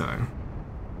really good time.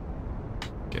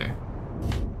 Okay.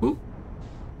 Whoop.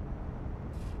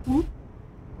 Whoop.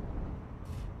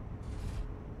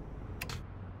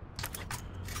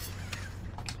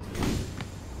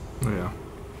 Oh yeah.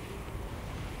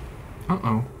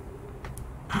 Uh-oh.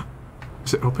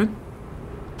 Is it open?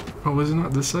 Oh, was it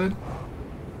not this side?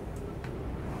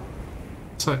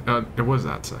 Side, it was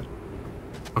that side.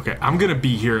 Okay, I'm gonna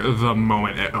be here the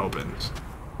moment it opens.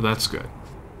 That's good.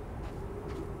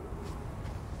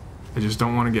 I just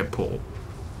don't want to get pulled.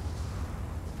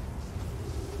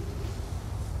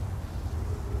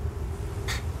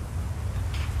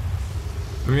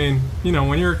 I mean, you know,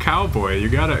 when you're a cowboy, you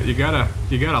gotta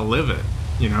live it,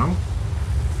 you know?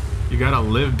 You gotta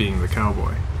live being the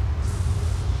cowboy.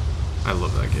 I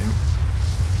love that game.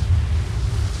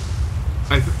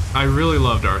 I really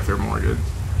loved Arthur Morgan.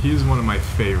 He's one of my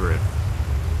favorite.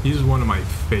 He's one of my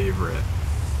favorite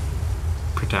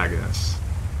protagonists.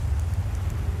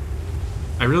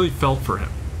 I really felt for him,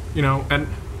 you know, and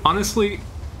honestly,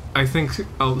 I think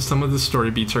some of the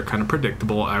story beats are kind of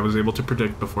predictable. I was able to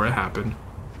predict before it happened.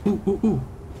 Ooh.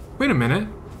 Wait a minute.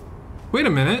 Wait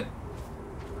a minute.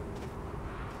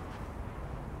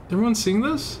 Everyone seeing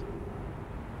this?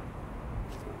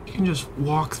 You can just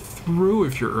walk through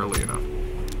if you're early enough.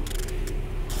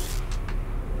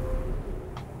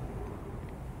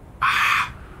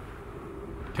 Ah!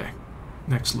 Okay,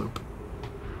 next loop.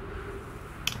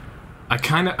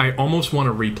 I almost want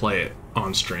to replay it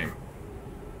on stream.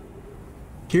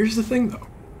 Here's the thing though.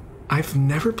 I've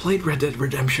never played Red Dead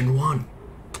Redemption 1.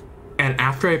 And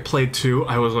after I played 2,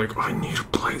 I was like, I need to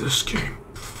play this game.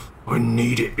 I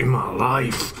need it in my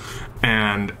life.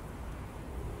 And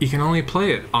you can only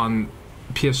play it on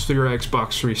PS3 or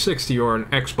Xbox 360 or an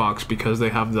Xbox because they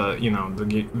have the, you know,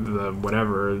 the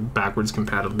whatever, backwards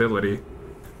compatibility.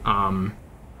 You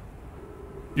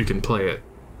can play it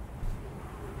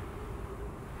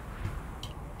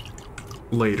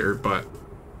later, but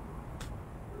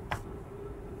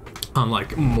on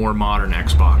like more modern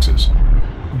Xboxes.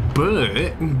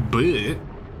 But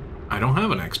I don't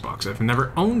have an Xbox. I've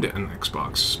never owned an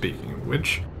Xbox, speaking of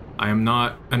which. I am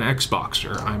not an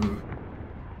Xboxer.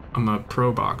 I'm a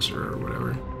pro boxer or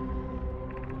whatever.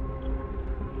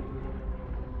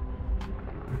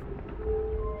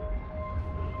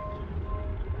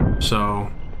 So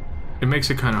it makes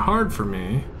it kind of hard for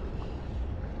me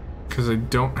because I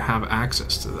don't have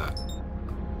access to that.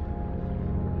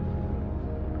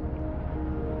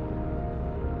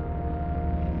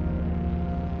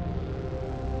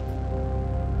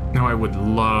 Now I would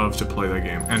love to play that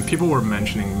game, and people were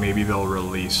mentioning maybe they'll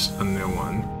release a new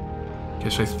one. Okay,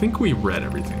 so I think we read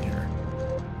everything here.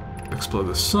 Explode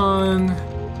the sun.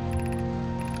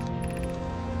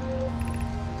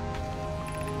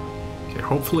 Okay,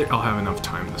 hopefully I'll have enough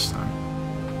time this time.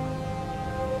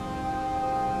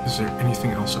 Is there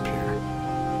anything else up here?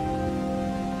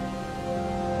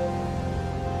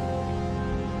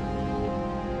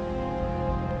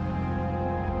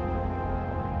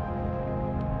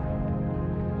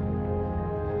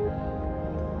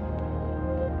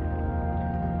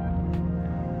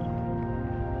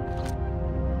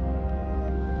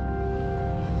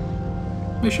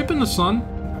 A ship in the sun?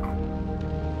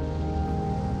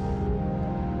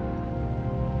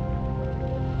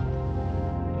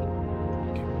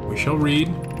 We shall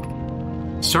read.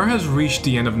 Star has reached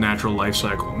the end of natural life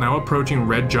cycle, now approaching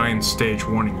Red Giant stage.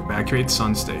 Warning, evacuate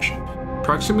Sun Station.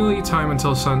 Approximately time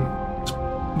until Sun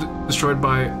destroyed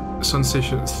by Sun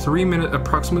Station, 3 minute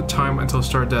approximate time until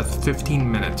star death,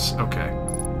 15 minutes. Okay.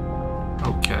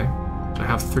 Okay. So I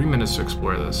have 3 minutes to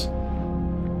explore this.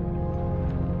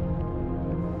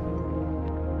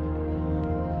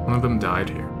 One of them died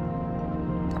here.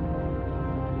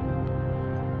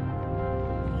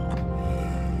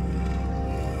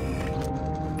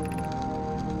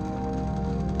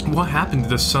 What happened?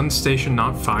 Did the Sun Station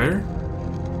not fire?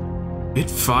 It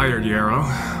fired, Yarrow,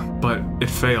 but it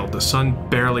failed. The sun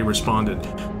barely responded.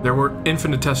 There were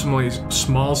infinitesimally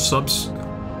small surface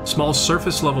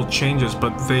level changes,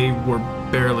 but they were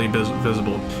barely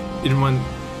visible,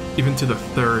 even to the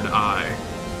third eye.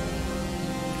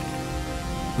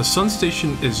 The Sun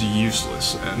Station is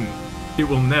useless, and it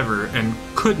will never and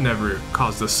could never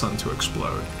cause the sun to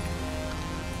explode.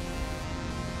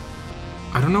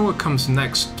 I don't know what comes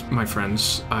next, my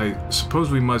friends. I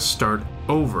suppose we must start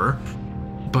over,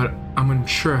 but I'm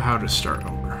unsure how to start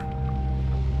over.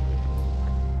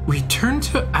 Return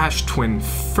to Ash Twin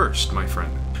first, my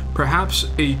friend. Perhaps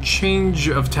a change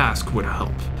of task would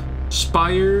help.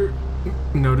 Spire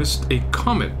noticed a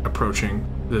comet approaching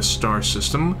this star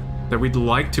system that we'd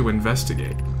like to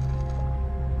investigate.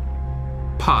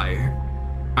 Pi,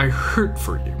 I hurt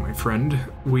for you, my friend.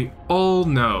 We all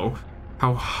know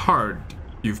how hard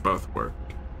you've both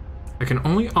worked. I can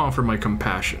only offer my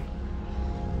compassion.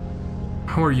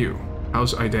 How are you?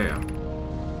 How's Idea?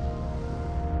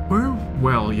 We're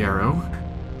well, Yarrow.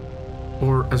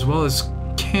 Or as well as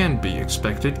can be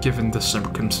expected given the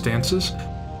circumstances,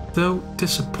 though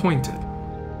disappointed.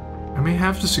 I may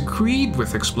have disagreed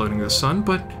with exploding the sun,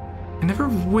 but I never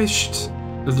wished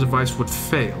the device would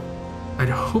fail. I'd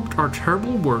hoped our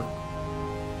terrible work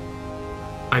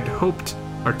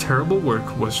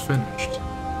was finished.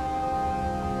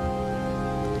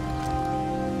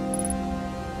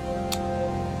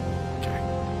 Okay.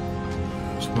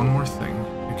 There's one more thing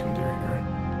we can do here.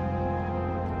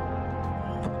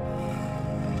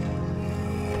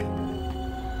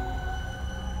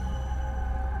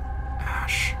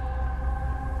 Ash.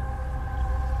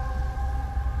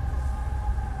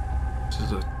 This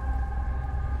is a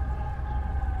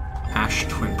Ash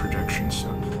Twin projection. So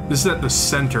this is at the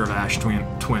center of Ash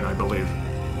Twin, I believe.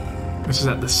 This is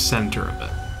at the center of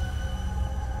it.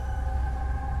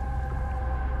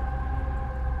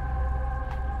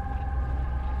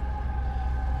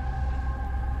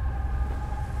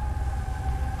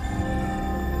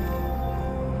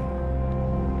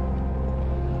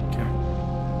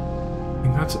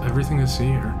 that's everything I see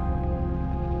here.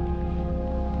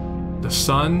 The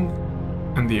sun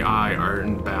and the eye are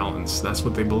in balance. That's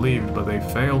what they believed, but they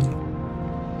failed.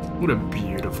 What a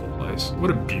beautiful place.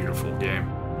 What a beautiful game.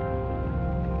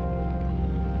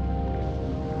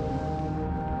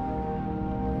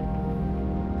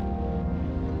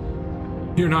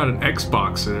 You're not an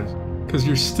Xboxer, because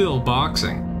you're still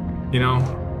boxing, you know?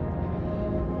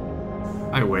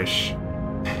 I wish.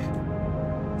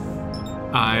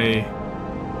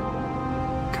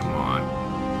 Come on.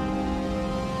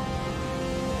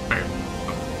 Alright.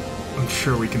 I'm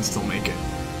sure we can still make it.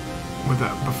 With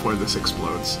that, before this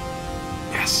explodes.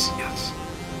 Yes, yes.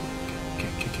 Okay.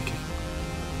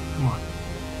 Come on.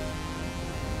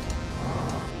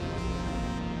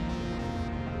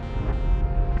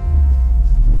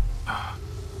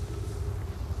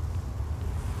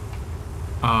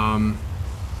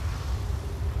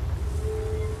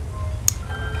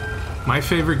 My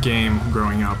favorite game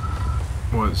growing up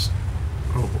was,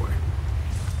 oh boy,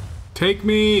 take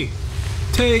me,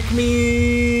 take me.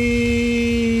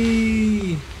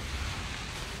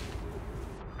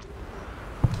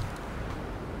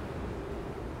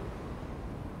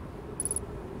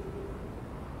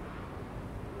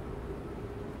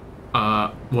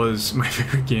 My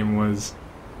favorite game was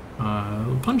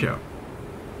Punch-Out.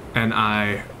 And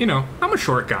you know, I'm a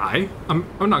short guy. I'm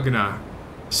not gonna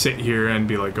sit here and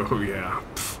be like, oh yeah,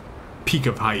 peak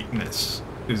of heightness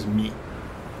is me.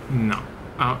 No,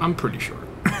 I'm pretty short.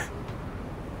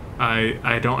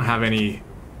 I don't have any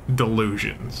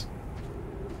delusions.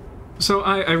 So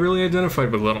I really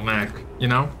identified with Little Mac, you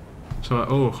know? So,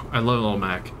 oh, I love Little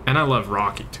Mac. And I love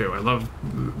Rocky, too. I love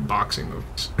boxing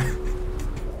movies.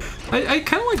 I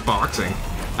kind of like boxing.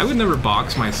 I would never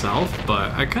box myself,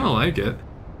 but I kind of like it.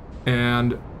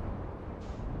 And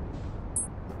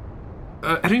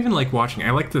I don't even like watching.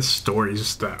 I like the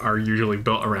stories that are usually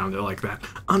built around it, like that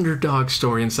underdog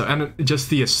story and stuff. And just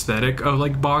the aesthetic of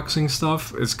like boxing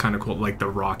stuff is kind of cool, like the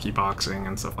Rocky boxing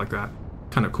and stuff like that.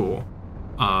 Kind of cool.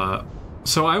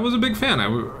 So I was a big fan.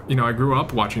 I grew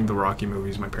up watching the Rocky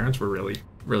movies. My parents were really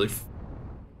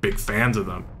big fans of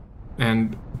them,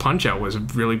 and Punch-Out was a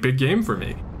really big game for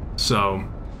me. So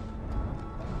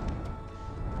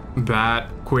that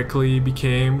quickly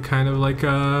became kind of like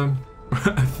a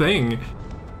thing.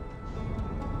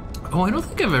 Oh, I don't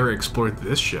think I've ever explored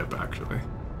this ship, actually.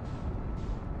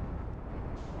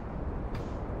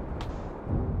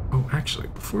 Oh, actually,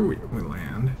 before we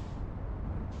land...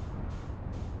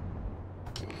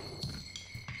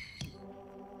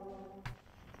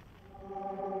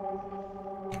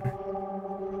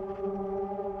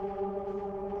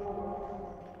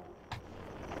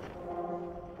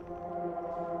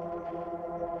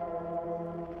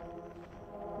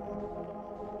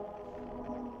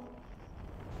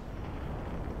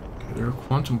 There are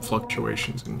quantum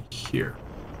fluctuations in here.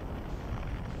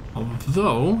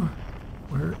 Although,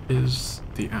 where is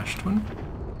the Ash Twin?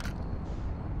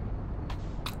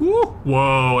 Woo!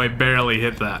 Whoa, I barely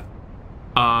hit that.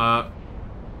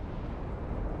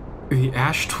 The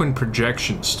Ash Twin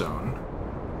projection stone.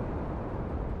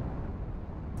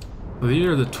 These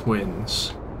are the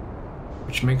twins,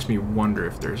 which makes me wonder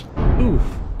if there's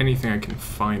anything I can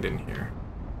find in here.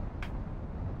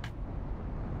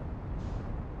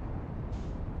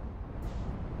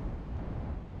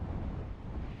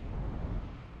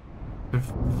 I've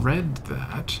read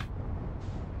that.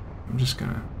 I'm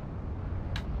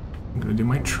gonna do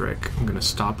my trick. I'm gonna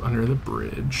stop under the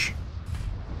bridge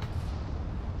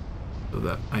so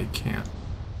that I can't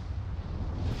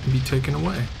be taken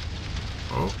away.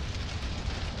 Oh,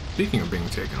 speaking of being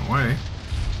taken away,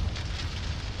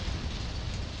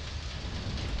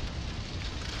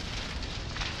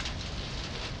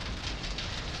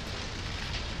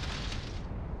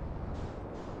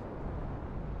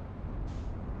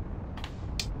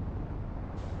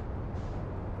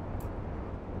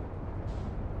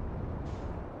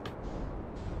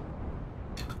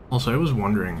 also, I was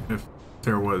wondering if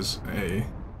there was an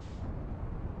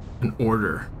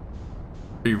order,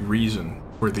 a reason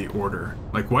for the order.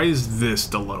 Like, why is this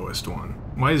the lowest one?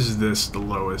 Why is this the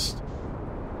lowest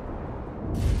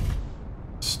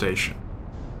station?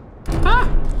 Ah!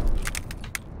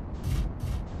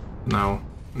 Now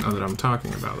that I'm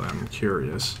talking about that, I'm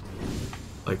curious.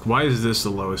 Like, why is this the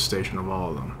lowest station of all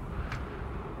of them?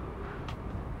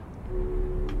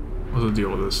 What's the deal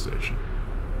with this station?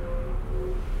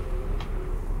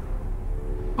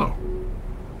 Oh.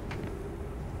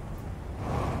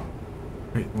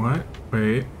 Wait, what?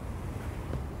 Wait.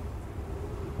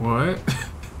 What?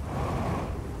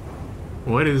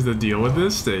 What is the deal with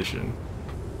this station?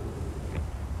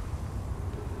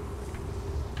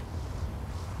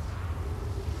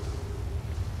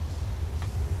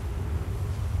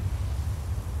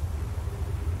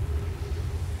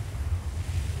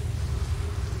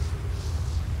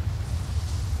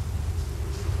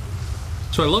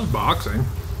 So I love boxing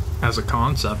as a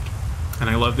concept, and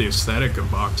I love the aesthetic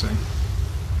of boxing.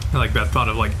 I like that thought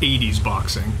of like 80s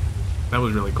boxing. That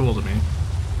was really cool to me.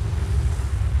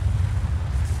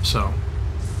 So,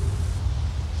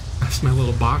 that's my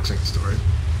little boxing story.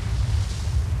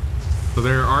 So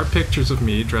there are pictures of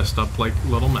me dressed up like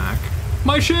Little Mac.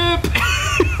 My ship!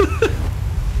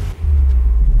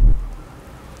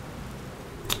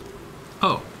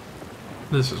 Oh,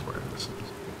 this is where this is.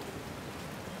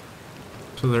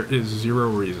 So there is zero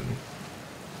reason.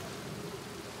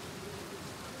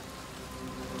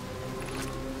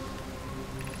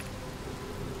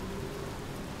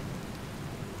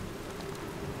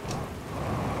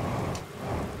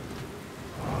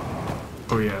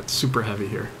 Oh yeah, it's super heavy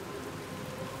here.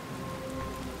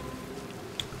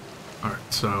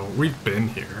 Alright, so we've been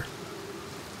here.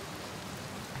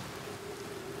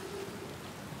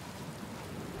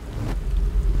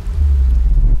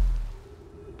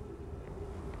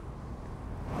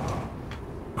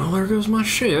 Well, there goes my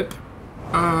ship.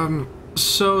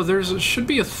 So should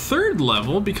be a third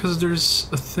level because there's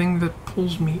a thing that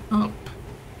pulls me up.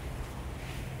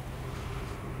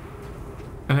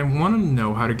 And I want to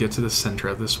know how to get to the center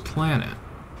of this planet.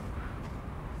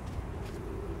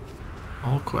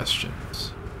 All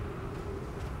questions.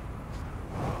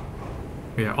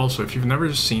 Yeah, also, if you've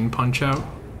never seen Punch-Out,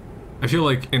 I feel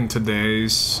like in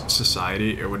today's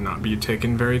society it would not be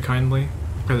taken very kindly,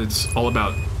 because it's all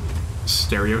about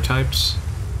stereotypes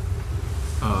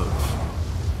of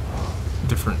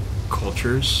different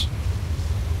cultures.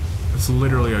 It's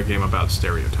literally a game about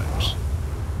stereotypes.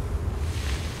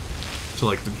 So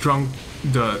like the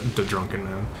drunken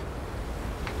man.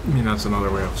 I mean, that's another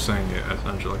way of saying it,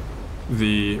 essentially.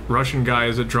 The Russian guy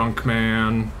is a drunk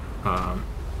man,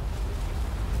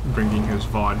 drinking his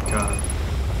vodka.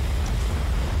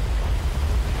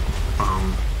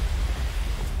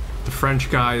 The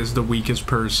French guy is the weakest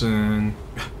person.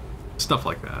 Stuff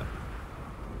like that.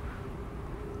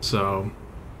 So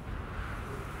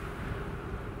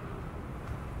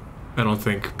I don't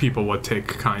think people would take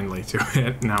kindly to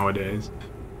it nowadays.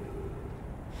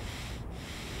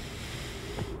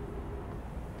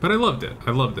 But I loved it.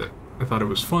 I loved it. I thought it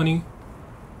was funny.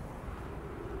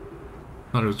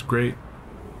 Thought it was great.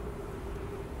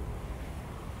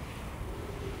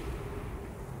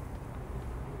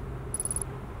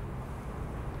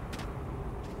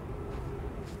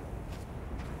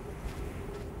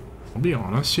 I'll be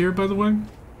honest here, by the way.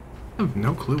 I have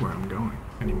no clue where I'm going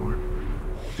anymore.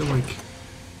 I feel like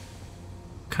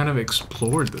kind of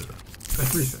explored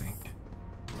everything.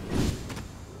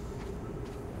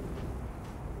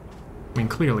 I mean,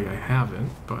 clearly I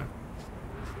haven't, but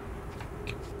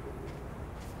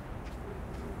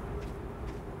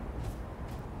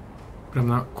I'm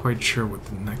not quite sure what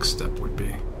the next step would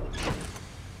be.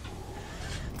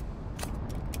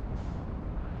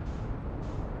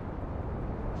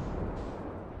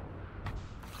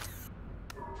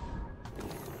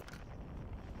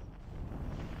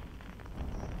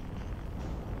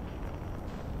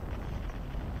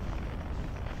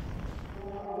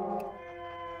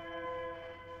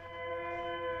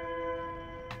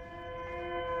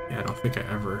 Yeah, I don't think I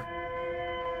ever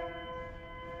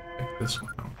picked this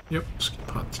one out. Yep, skip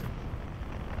pod 2.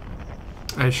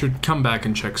 I should come back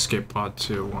and check skip pod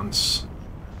 2 once.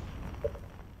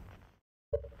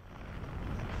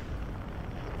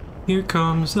 Here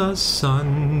comes the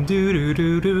sun, doo doo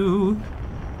doo doo.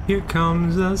 Here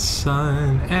comes the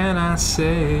sun, and I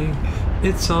say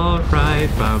it's alright.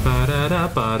 Ba ba da da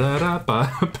ba da da ba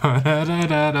ba da da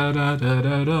da da da da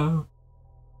da da.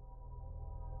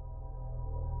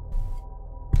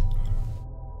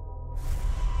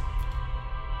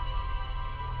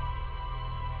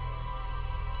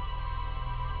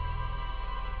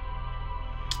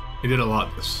 He did a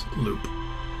lot this loop.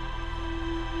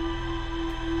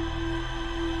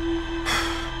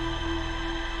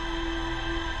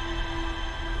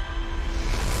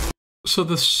 So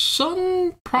the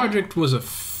Sun project was a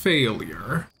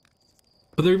failure,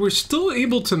 but they were still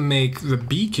able to make the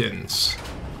beacons.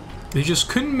 They just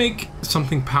couldn't make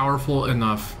something powerful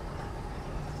enough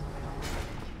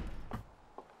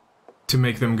to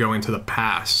make them go into the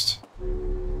past.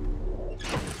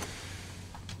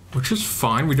 Which is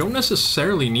fine, we don't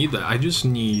necessarily need that, I just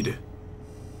need...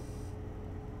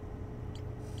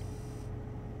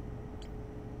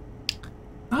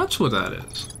 That's what that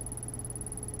is.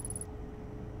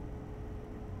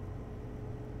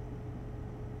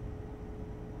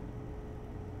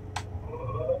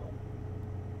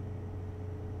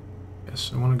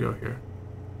 Yes, I want to go here.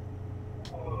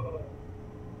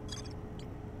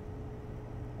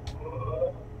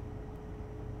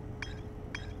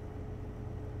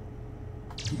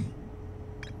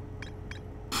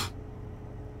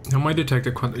 I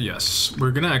detected quantum... Yes,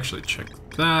 we're gonna actually check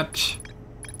that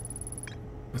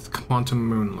with quantum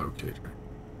moon locator.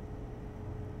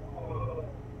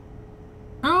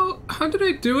 How did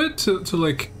I do it to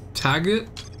like tag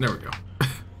it? There we go.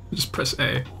 Just press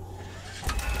A.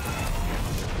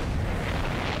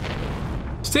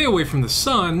 Stay away from the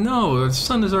sun. No, the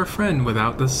sun is our friend.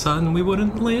 Without the sun, we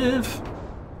wouldn't live.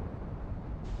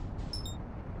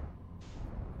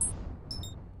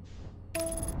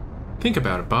 Think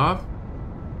about it, Bob.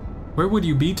 Where would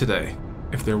you be today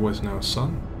if there was no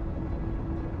sun?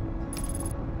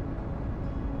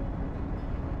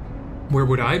 Where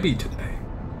would I be today?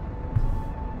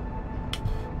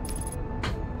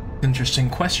 Interesting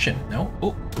question. No?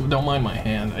 Oh, don't mind my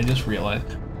hand. I just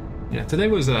realized. Yeah, today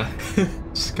was a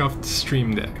scuffed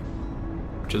stream day,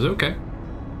 which is okay.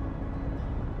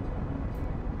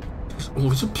 There's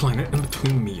always a planet in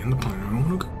between me and the planet I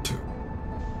want to go to.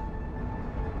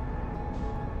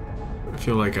 I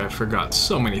feel like I forgot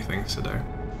so many things today.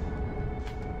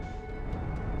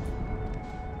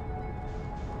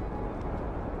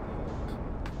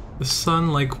 The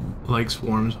sun likes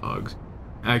warm hugs.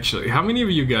 Actually, how many of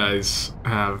you guys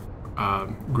have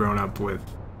grown up with,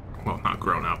 well, not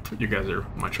grown up, you guys are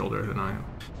much older than I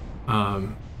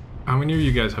am. How many of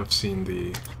you guys have seen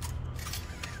the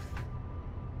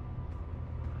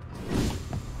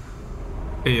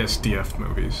ASDF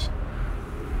movies?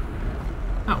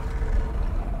 Oh.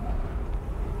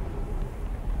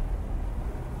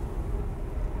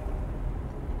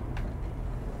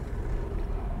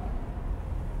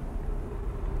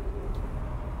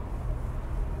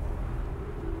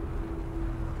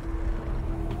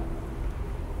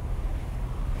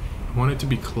 I want it to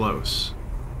be close.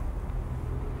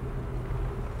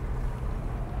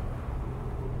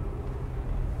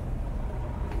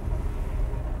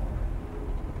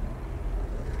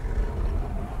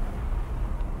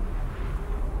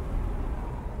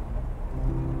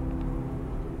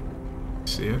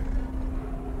 See it?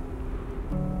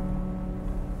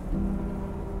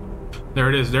 There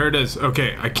it is, there it is.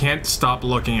 Okay, I can't stop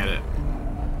looking at it.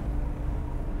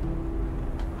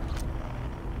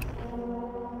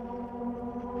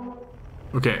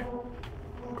 Okay.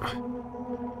 I'm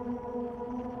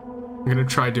gonna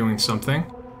try doing something.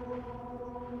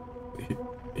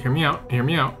 Hear me out, hear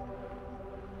me out.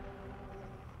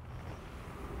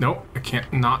 Nope, I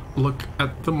can't not look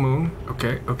at the moon.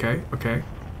 Okay, okay, okay.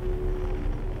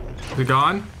 Is it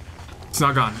gone? It's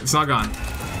not gone, it's not gone.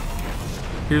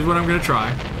 Here's what I'm gonna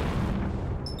try.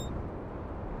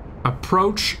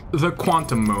 Approach the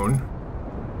quantum moon.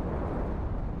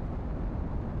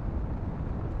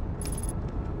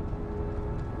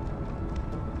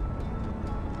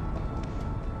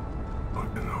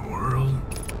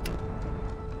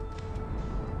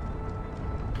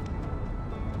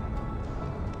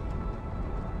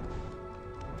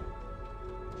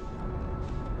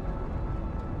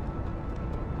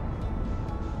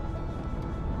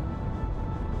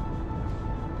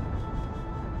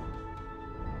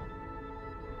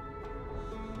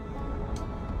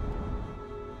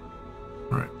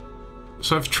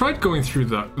 So I've tried going through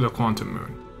the quantum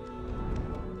moon.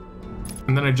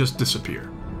 And then I just disappear.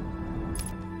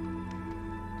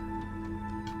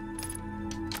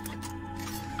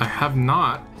 I have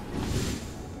not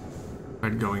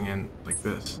tried going in like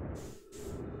this.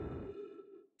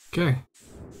 Okay.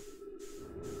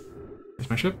 Here's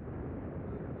my ship.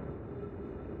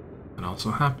 It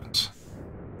also happens.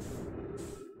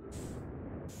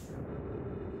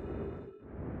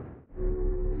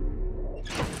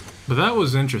 But that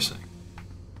was interesting.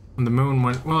 When the moon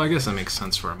went, well, I guess that makes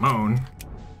sense for a moon.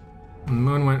 When the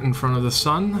moon went in front of the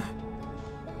sun,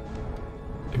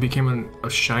 it became a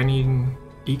shining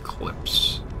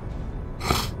eclipse.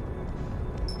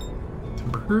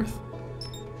 Timber Earth?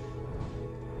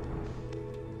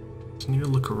 Just need to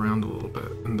look around a little bit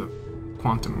and the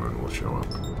quantum moon will show up.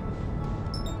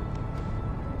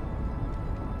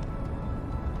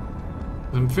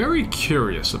 I'm very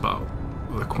curious about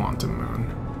the quantum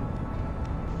moon.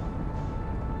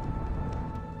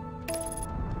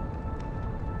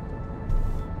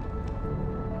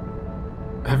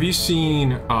 Have you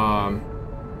seen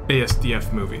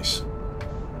ASDF movies?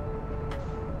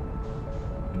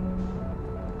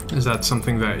 Is that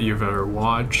something that you've ever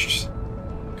watched?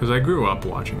 Because I grew up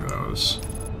watching those.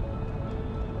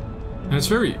 And it's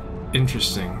very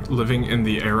interesting living in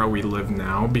the era we live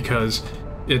now, because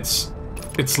it's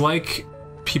like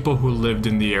people who lived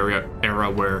in the era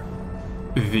where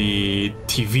the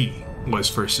TV was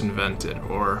first invented,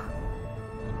 or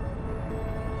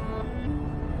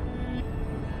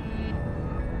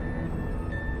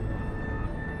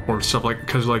or stuff like,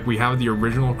 because like we have the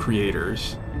original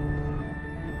creators.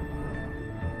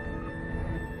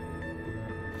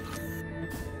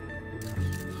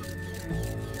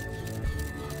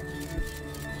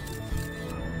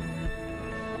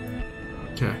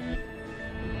 Okay.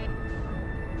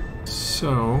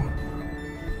 So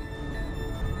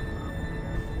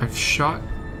I've shot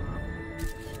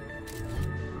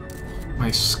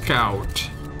my scout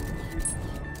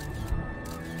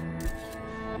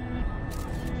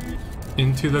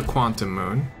into the quantum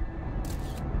moon.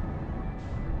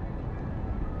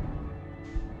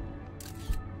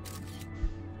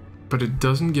 But it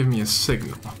doesn't give me a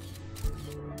signal.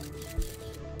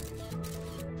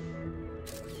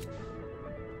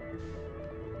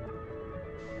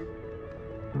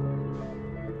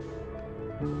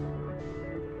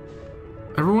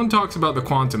 Everyone talks about the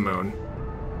quantum moon.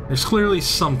 There's clearly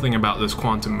something about this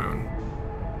quantum moon.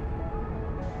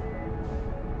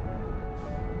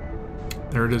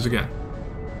 There it is again.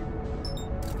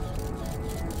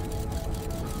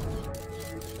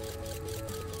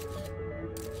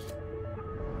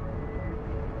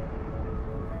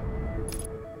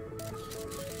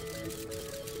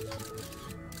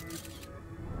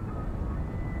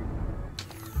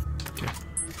 Okay.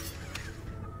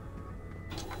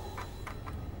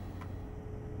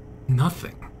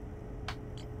 Nothing.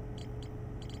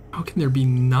 How can there be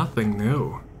nothing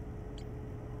new?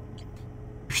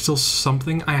 There's still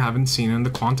something I haven't seen in the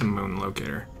quantum moon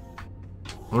locator.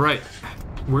 Alright,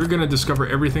 we're gonna discover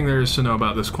everything there is to know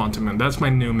about this quantum moon. That's my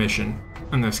new mission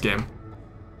in this game.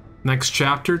 Next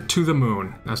chapter, to the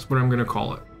moon. That's what I'm gonna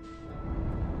call it.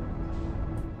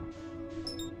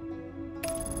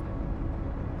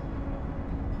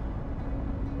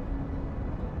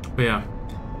 But yeah,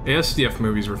 ASDF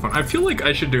movies were fun. I feel like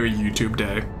I should do a YouTube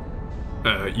day.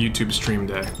 YouTube stream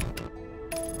day.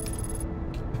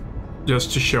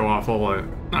 Just to show off all the...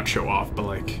 Not show off, but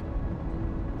like...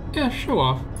 Yeah, show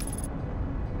off.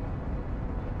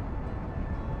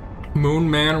 Moon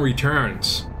Man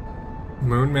returns.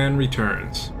 Moon Man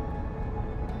returns.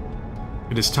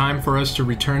 It is time for us to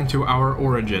return to our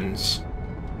origins.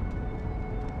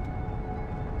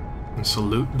 And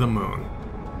salute the moon.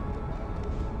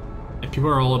 If people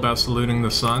are all about saluting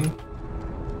the sun,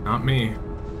 not me.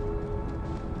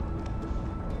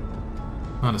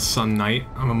 Not a sun knight,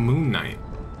 I'm a moon knight.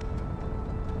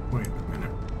 Wait a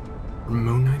minute. Are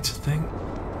moon knights a thing?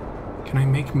 Can I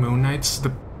make moon knights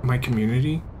my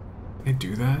community? Can I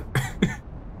do that?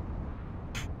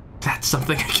 That's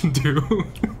something I can do.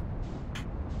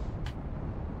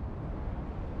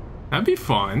 That'd be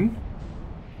fun.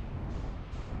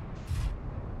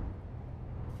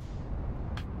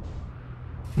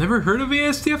 Never heard of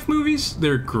ASDF movies?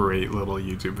 They're great little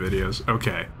YouTube videos.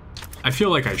 Okay. I feel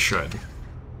like I should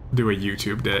do a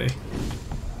YouTube day.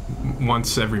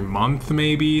 Once every month,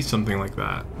 maybe? Something like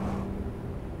that.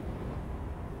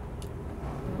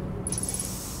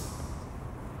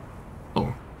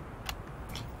 Oh.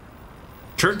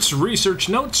 Chert's research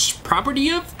notes, property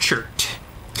of Chert.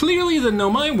 Clearly the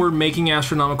Nomai were making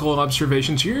astronomical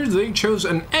observations here. They chose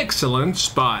an excellent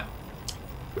spot.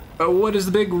 What is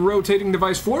the big rotating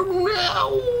device for?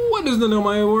 What is the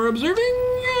Nomai were observing?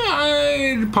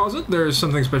 I'd posit there's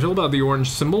something special about the orange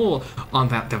symbol on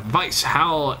that device.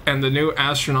 HAL and the new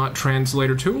astronaut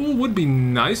translator tool would be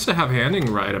nice to have handing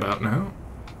right about now.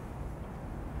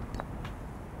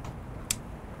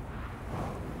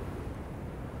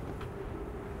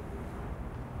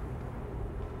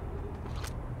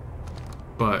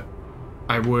 But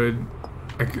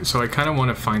so I kind of want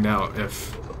to find out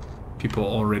if people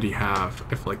already have,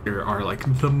 if like there are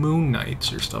like the moon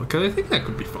knights or stuff, because I think that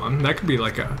could be fun. That could be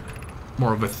like a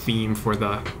more of a theme for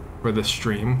the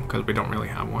stream, because we don't really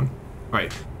have one. All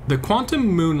right, the quantum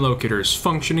moon locator is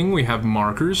functioning. We have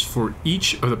markers for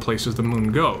each of the places the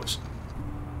moon goes.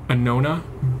 Anona,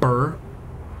 Burr.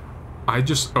 I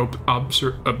just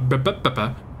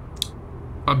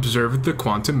observed the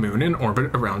quantum moon in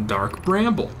orbit around Dark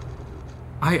Bramble.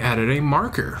 I added a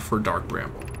marker for Dark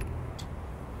Bramble.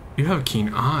 You have a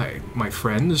keen eye, my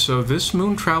friend, so this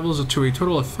moon travels to a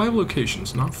total of 5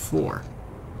 locations, not 4.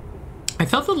 I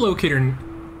thought the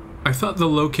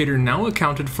locator now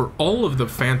accounted for all of the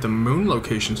phantom moon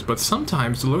locations, but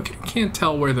sometimes the locator can't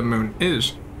tell where the moon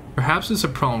is. Perhaps it's a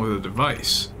problem with the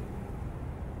device.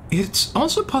 It's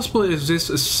also possible it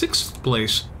exists a 6th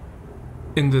place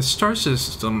in the star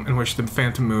system in which the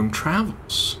phantom moon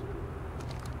travels.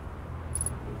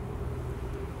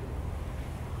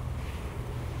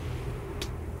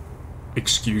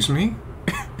 Excuse me?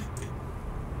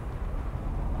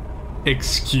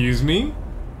 Excuse me?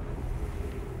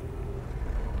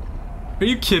 Are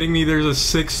you kidding me? There's a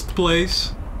 6th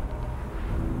place?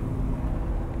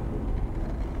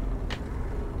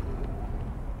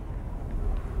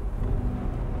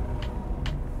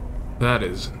 That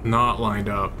is not lined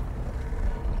up.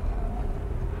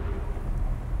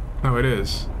 Oh, it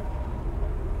is.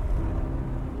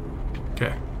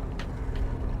 Okay.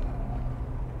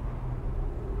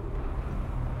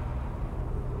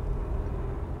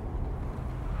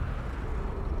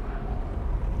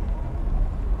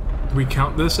 Do we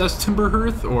count this as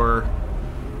Timberhearth, or...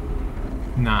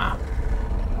 Nah.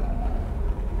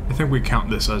 I think we count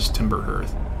this as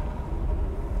Timberhearth.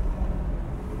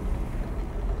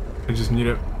 I just need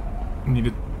it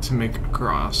to make it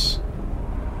across.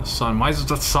 The sun. Why is it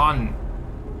the sun?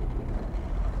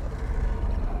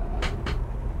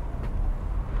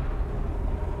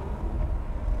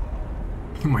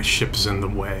 My ship's in the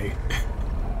way.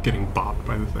 Getting bopped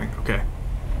by the thing. Okay.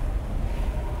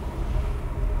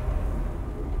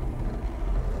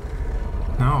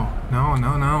 No, no,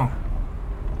 no, no.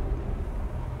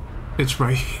 It's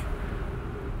right here.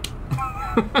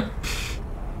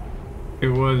 It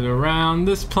was around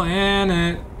this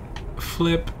planet.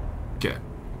 Flip. Get.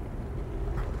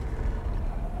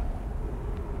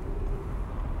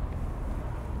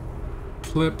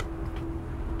 Flip.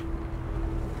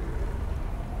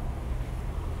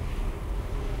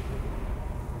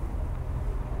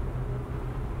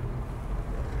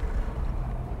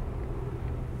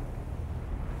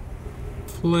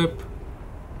 Flip.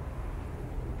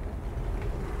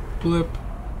 Flip.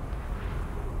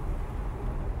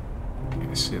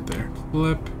 You see it there.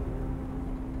 Flip.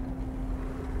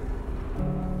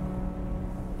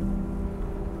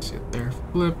 See it there.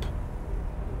 Flip.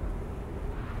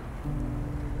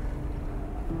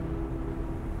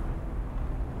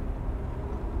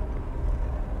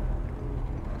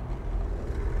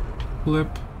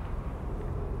 Flip.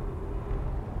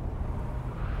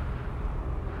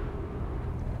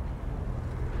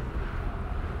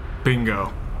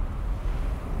 Bingo.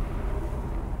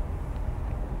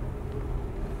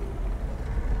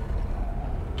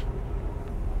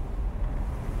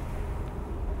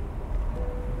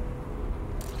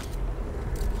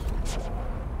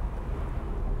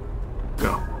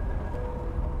 Go.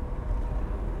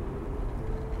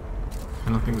 I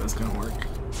don't think that's gonna work.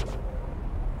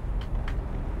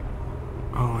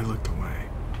 Oh, I looked away.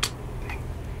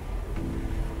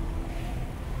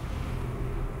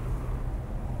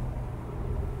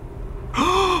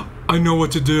 I know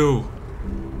what to do.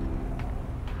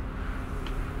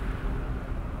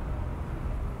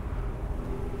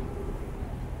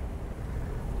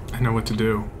 I know what to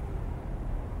do.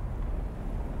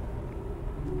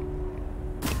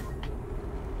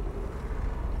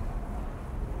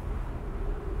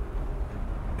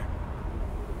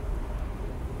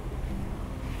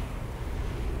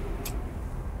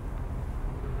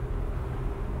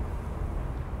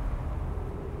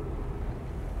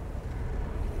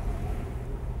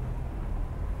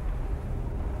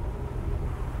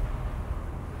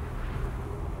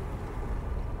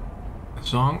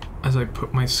 As long as I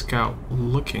put my scout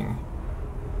looking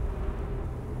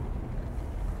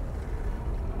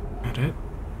at it,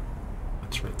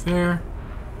 that's right there.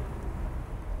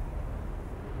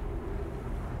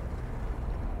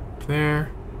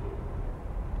 There.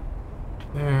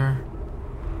 There.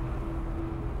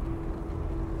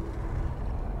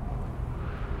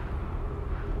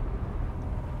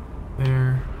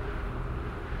 There.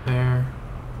 There.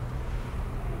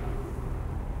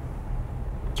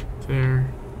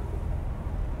 There.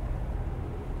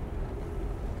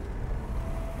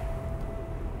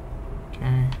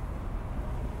 Okay.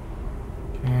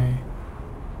 Okay.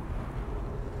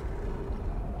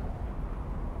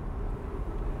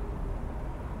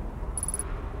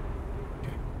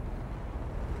 Okay.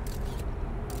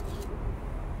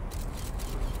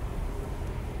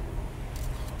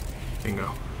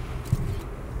 Bingo.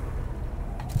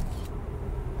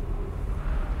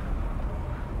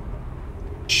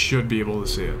 Should be able to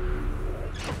see it.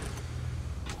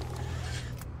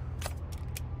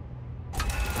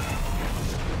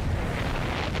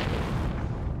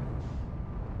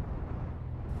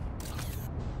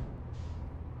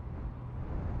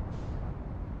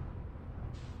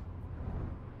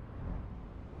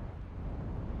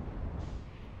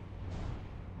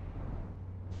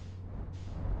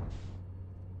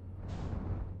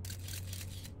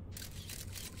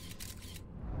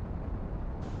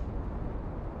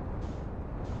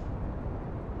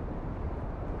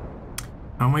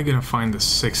 How am I gonna find the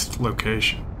 6th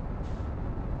location?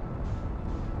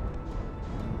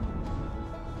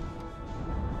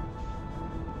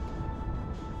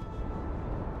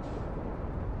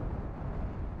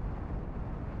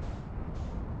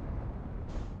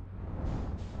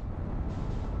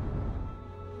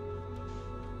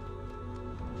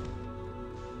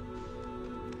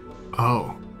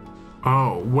 Oh.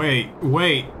 Oh, wait.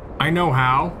 I know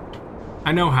how.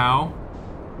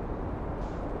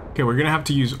 Okay, we're gonna have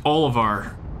to use all of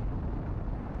our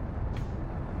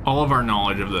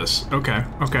knowledge of this. Okay.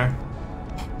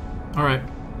 All right.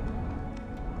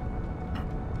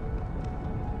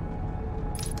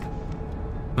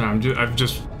 I've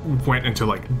just went into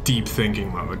like deep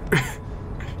thinking mode.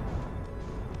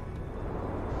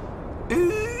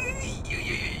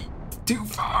 Too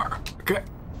far. Okay.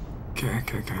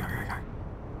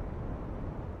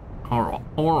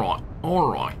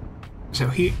 All right. So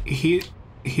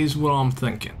here's what I'm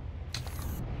thinking.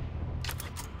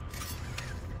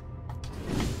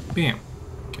 Bam.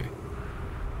 Okay.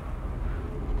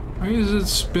 Why is it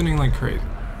spinning like crazy?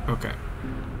 Okay.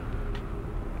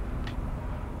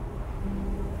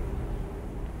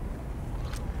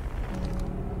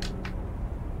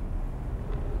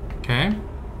 Okay.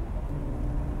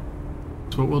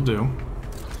 That's what we'll do.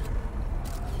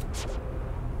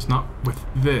 It's not with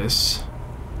this.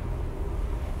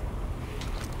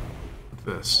 With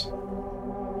this.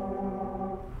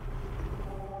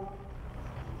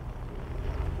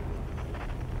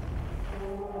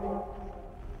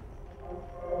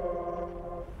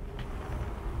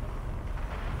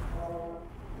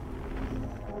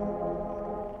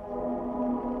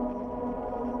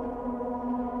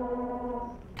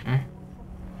 Okay.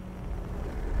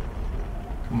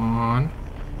 Come on.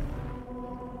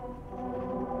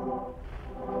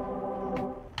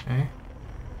 Okay.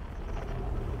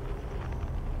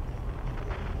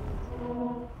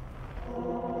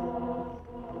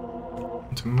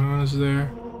 The moon is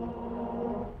there.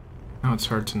 Now it's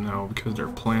hard to know because there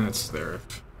are planets there.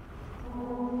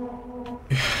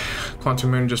 If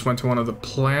Quantum Moon just went to one of the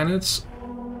planets,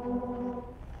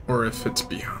 or if it's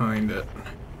behind it.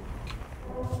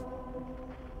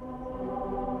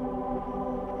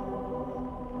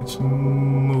 It's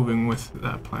moving with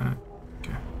that planet.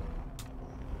 Okay.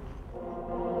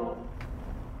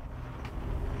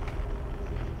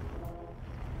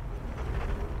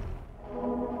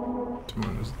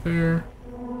 Moon is there.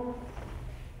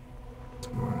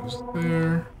 Moon is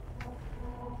there.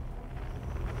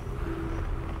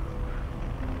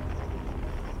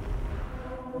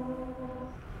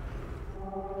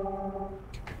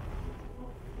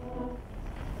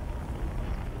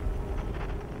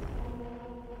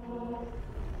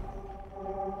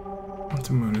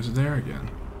 The moon is there again.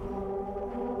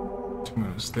 The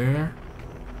moon is there.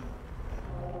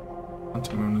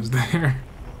 The moon is there.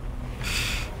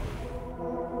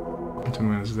 The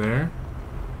moon is there.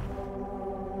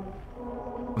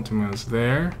 The moon is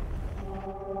there.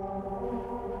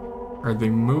 Are they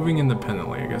moving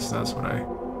independently? I guess that's what I...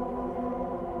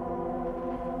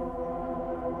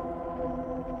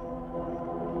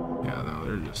 Yeah, no,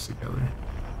 they're just together.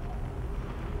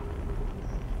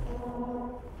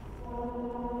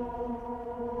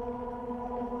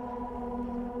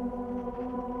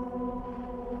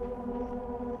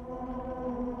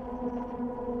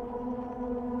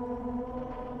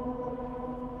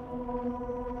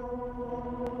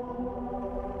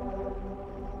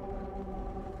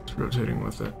 Rotating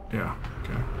with it. Yeah,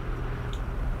 okay.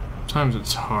 Sometimes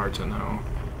it's hard to know.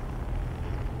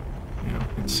 Yeah,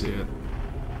 I can see it.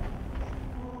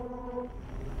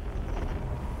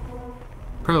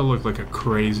 Probably look like a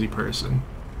crazy person.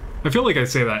 I feel like I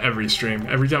say that every stream.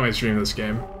 Every time I stream this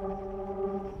game.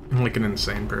 I'm like an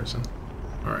insane person.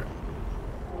 Alright.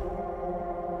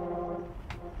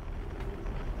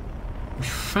 We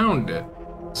found it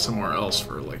somewhere else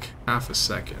for like half a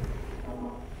second.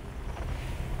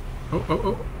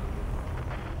 Oh.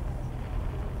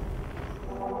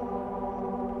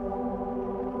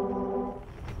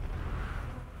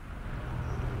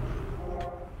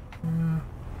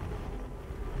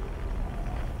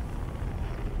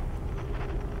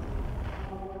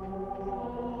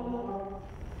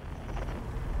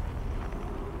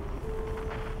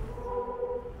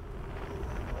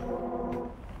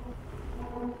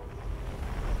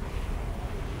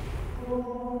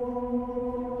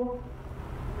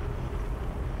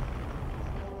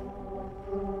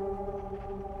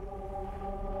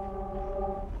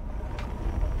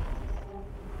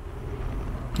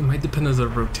 It might depend on the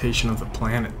rotation of the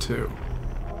planet, too.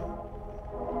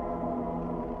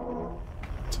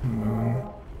 To moon.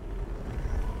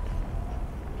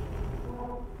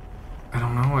 I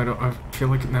don't know, I feel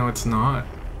like now it's not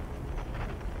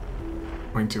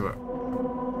going to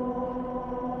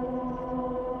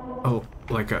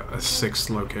like a sixth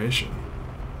location.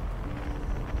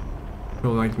 I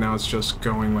feel like now it's just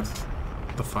going with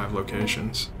the 5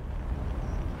 locations.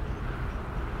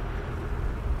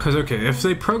 Because, okay, if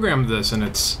they programmed this and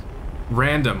it's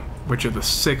random, which are the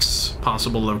 6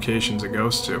 possible locations it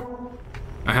goes to.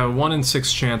 I have a 1 in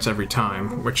 6 chance every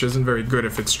time, which isn't very good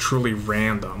if it's truly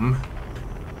random.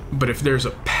 But if there's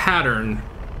a pattern,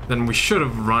 then we should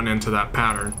have run into that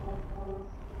pattern.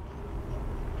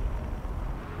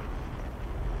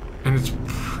 And it's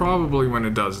probably when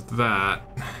it does that.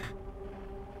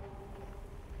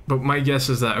 But my guess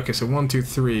is that, okay, so 1, 2,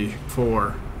 3,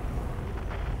 4.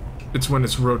 It's when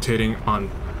it's rotating on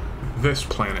this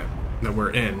planet that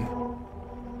we're in.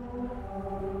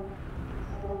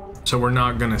 So we're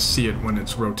not gonna see it when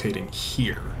it's rotating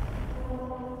here.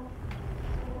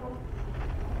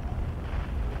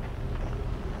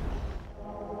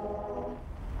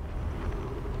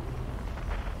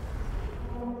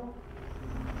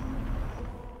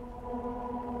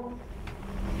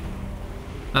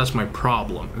 That's my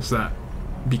problem, is that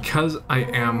because I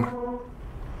am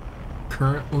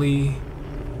currently...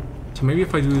 So maybe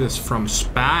if I do this from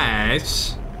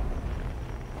space,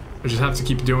 I just have to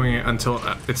keep doing it until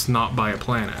it's not by a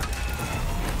planet.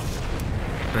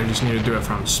 But I just need to do it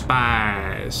from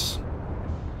space.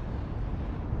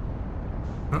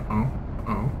 Uh-oh,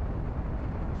 uh-oh.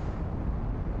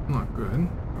 Not good,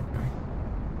 okay.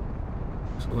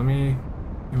 So let me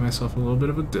give myself a little bit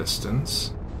of a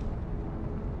distance.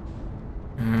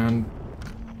 And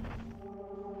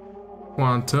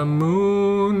Quantum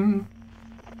Moon.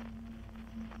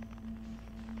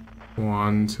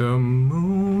 Quantum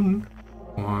Moon.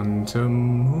 Quantum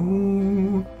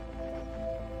Moon.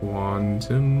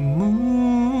 Quantum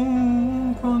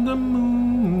Moon. Quantum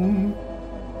Moon.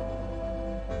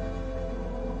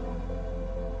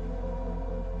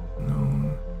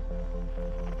 No.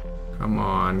 Come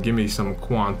on, give me some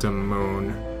Quantum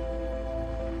Moon.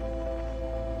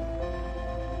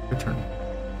 Return.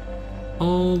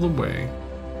 All the way.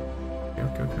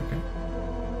 Okay.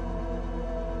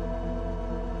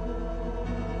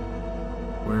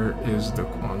 Where is the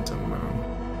Quantum Moon?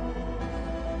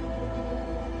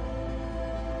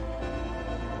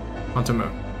 Quantum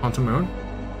Moon. Quantum Moon?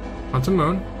 Quantum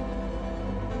Moon?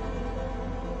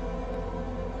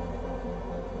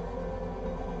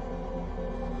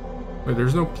 Wait,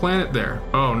 there's no planet there.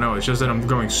 Oh no, it's just that I'm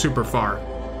going super far.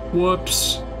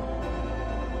 Whoops.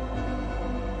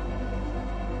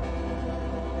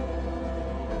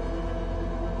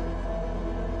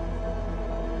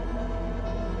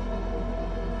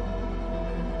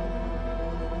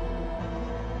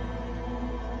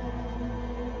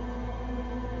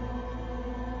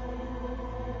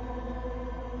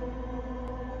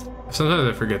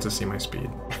 Sometimes I forget to see my speed.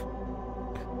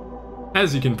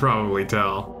 As you can probably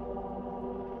tell.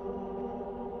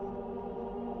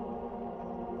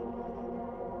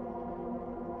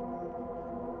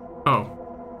 Oh.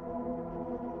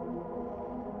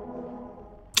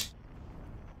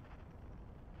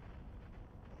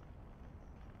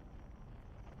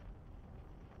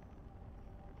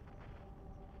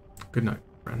 Good night,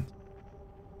 friends.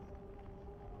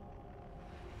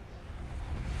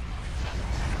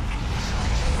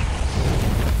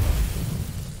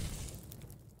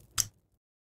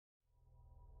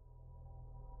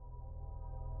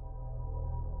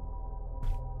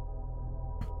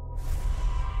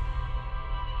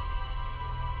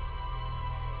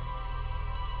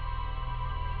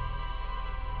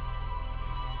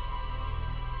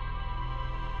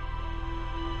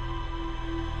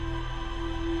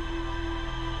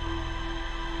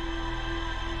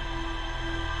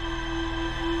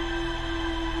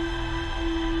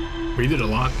 We did a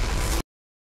lot.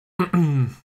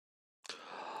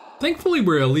 Thankfully,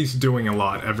 we're at least doing a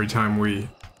lot every time we...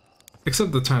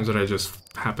 Except the times that I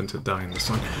just happen to die in the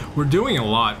sun. We're doing a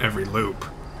lot every loop,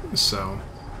 so...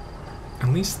 At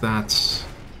least that's...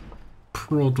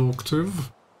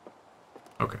 productive.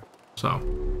 Okay, so...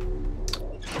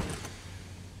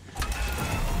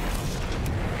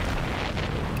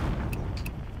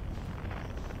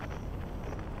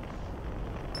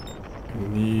 I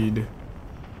need...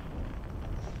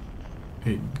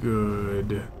 a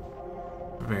good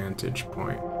vantage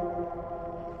point.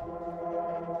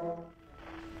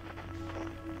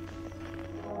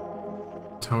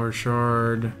 Tower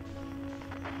shard.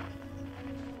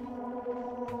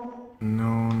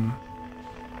 Known.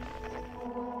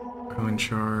 Island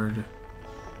shard.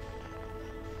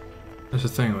 That's the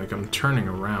thing, like I'm turning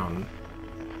around.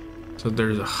 So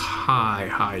there's a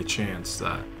high chance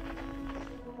that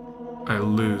I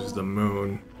lose the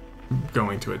moon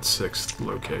going to its 6th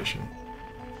location.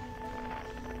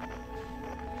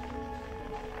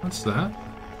 What's that?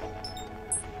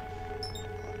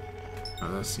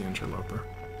 Oh, that's the interloper.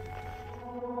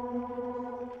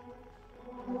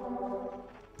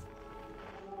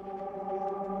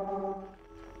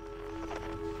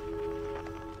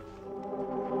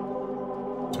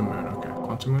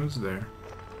 Quantum Moon is there.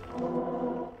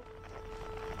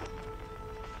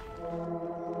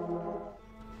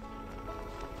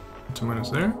 Quantum Moon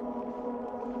is there.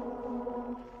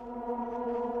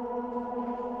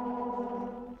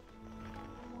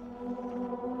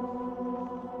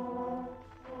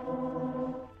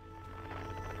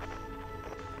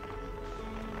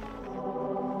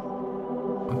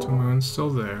 Quantum Moon's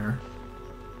still there.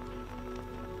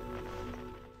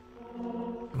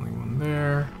 Only one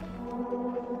there.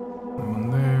 Only one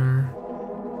there.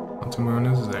 Quantum Moon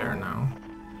is there now.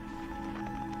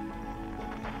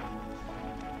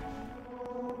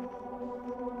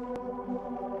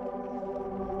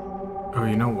 Oh,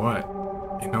 you know what?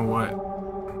 You know what?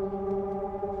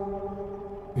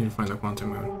 I need to find the Quantum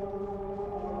Moon.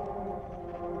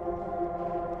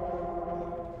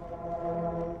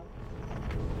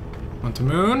 Quantum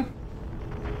Moon?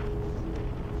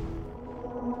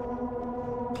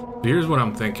 Here's what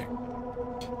I'm thinking.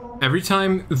 Every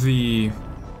time the...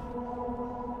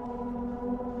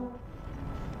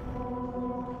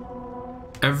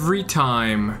 Every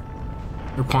time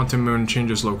the Quantum Moon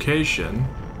changes location,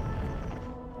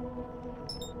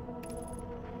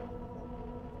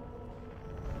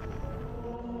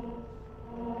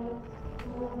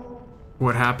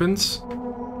 what happens?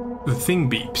 The thing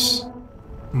beeps.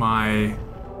 My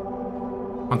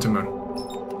Quantum Moon.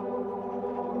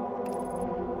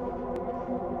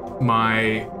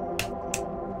 My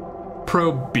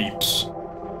probe beeps.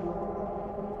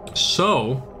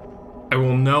 So, I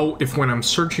will know if when I'm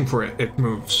searching for it, it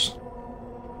moves.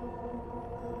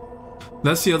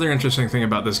 That's the other interesting thing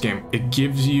about this game. It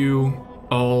gives you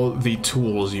all the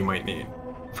tools you might need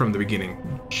from the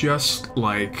beginning, just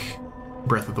like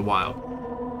Breath of the Wild.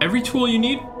 Every tool you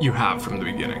need, you have from the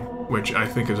beginning, which I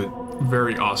think is a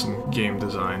very awesome game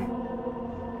design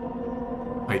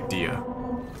idea.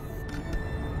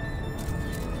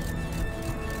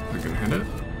 Is it gonna hit it?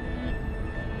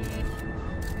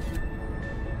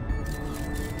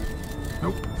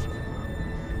 Nope.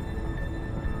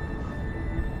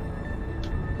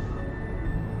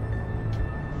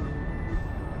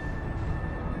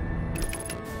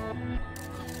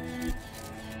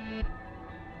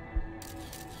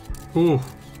 Ooh.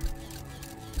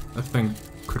 That thing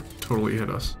could totally hit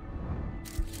us.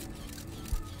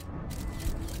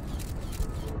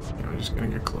 Yeah, I'm just gonna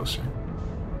get closer.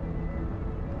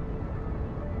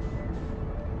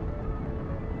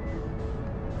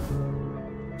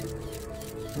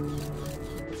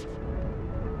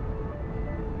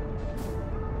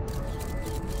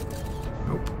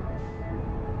 Nope.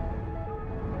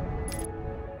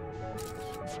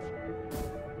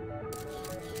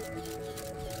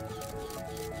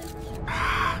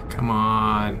 Come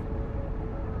on.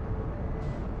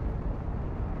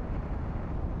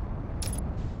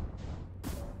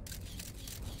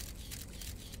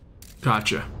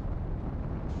 Gotcha.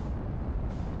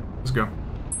 Let's go.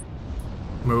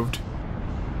 Moved.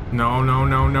 No, no,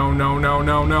 no, no, no, no,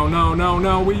 no, no, no, no,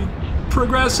 no. We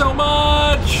progress so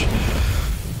much.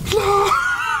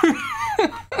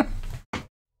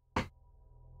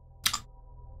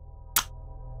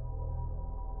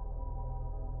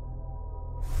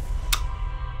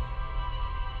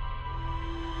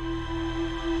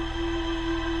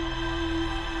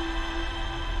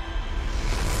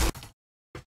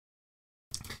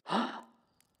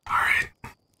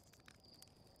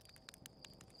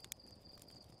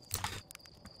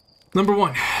 Number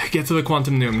 1, get to the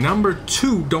Quantum Moon. Number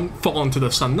 2, don't fall into the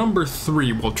sun. Number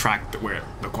 3, we'll track where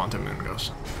the Quantum Moon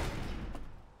goes.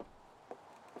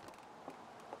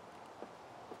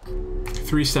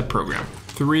 3-step program.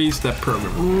 3-step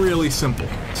program. Really simple.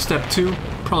 Step 2,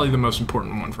 probably the most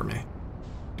important one for me.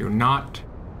 Do not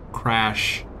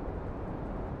crash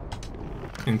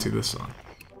into the sun.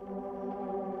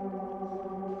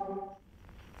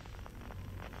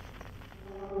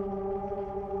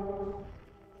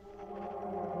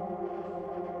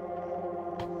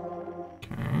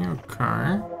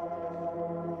 Okay.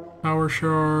 Power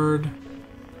shard.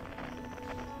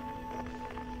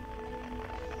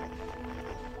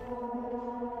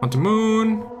 Quantum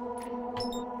Moon.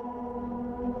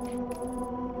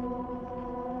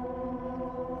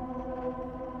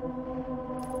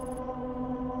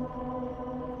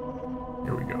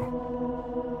 Here we go.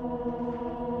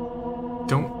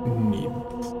 Don't need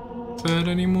that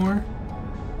anymore.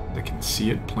 I can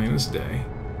see it plain as day.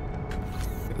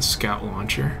 The scout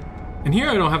launcher. And here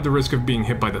I don't have the risk of being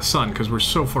hit by the sun because we're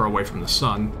so far away from the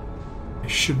sun. I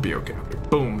should be okay.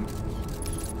 Boom.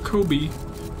 Kobe.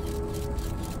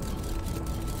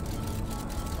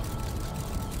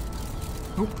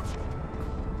 Nope.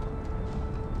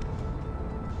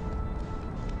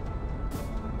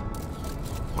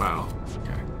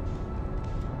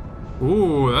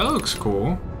 Oh, that looks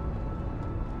cool.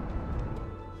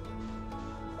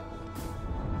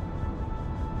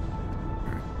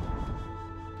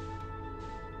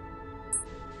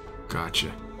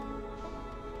 Gotcha.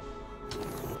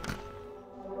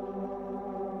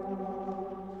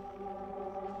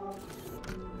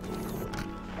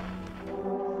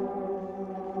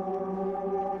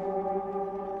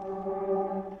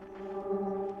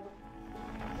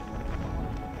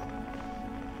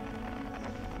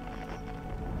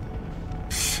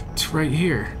 It's right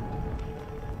here.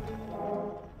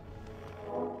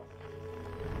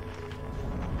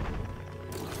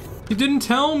 You didn't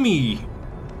tell me.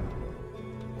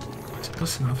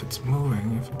 Listen if it's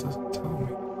moving, if it doesn't tell me.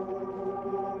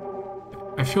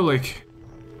 I feel like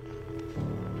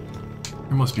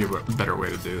there must be a better way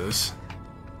to do this.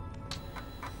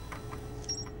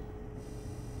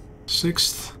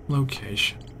 6th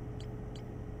location.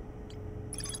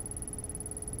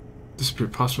 Disappear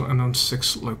possible unknown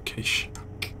 6th location.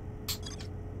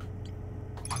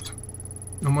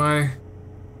 Am I?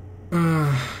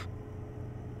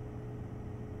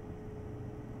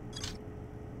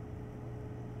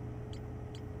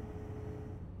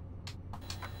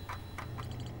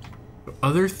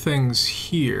 Other things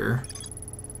here.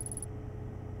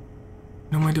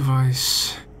 No, my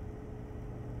device.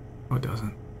 Oh, it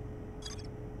doesn't.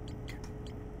 Okay.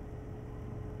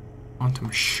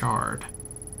 Quantum shard.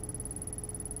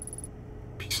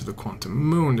 Piece of the quantum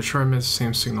moon. The shard emits the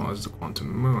same signal as the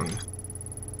quantum moon.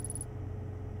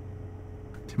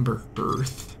 Timber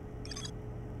Earth.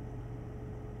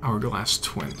 Hourglass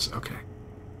twins. Okay.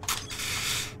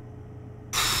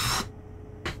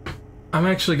 I'm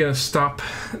actually gonna stop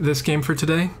this game for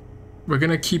today. We're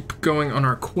gonna keep going on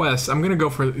our quest. I'm gonna go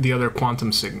for the other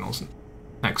quantum signals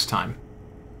next time.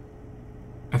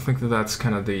 I think that that's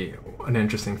kind of an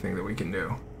interesting thing that we can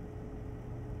do.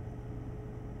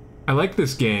 I like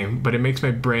this game, but it makes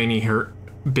my brainy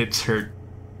bits hurt.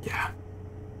 Yeah.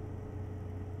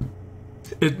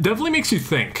 It definitely makes you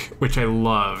think, which I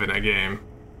love in a game.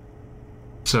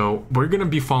 So we're gonna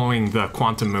be following the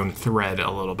quantum moon thread a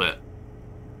little bit.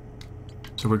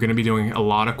 So we're going to be doing a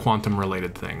lot of quantum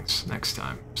related things next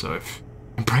time. So if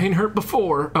my brain hurt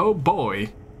before, oh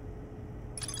boy,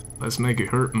 let's make it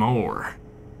hurt more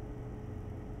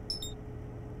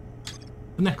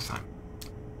the next time.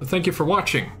 But thank you for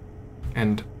watching,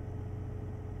 and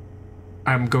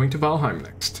I'm going to Valheim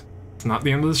next. It's not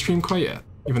the end of the stream quite yet,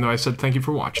 even though I said thank you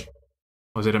for watching.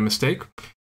 Was it a mistake?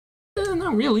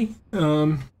 Not really.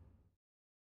 I'm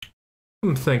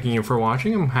thanking you for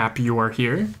watching. I'm happy you are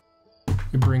here.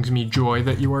 It brings me joy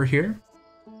that you are here.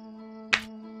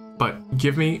 But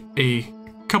give me a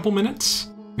couple minutes.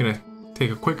 I'm gonna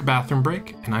take a quick bathroom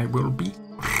break, and I will be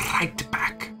right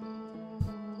back.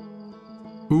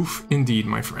 Oof indeed,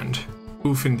 my friend.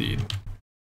 Oof indeed.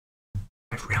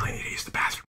 I really need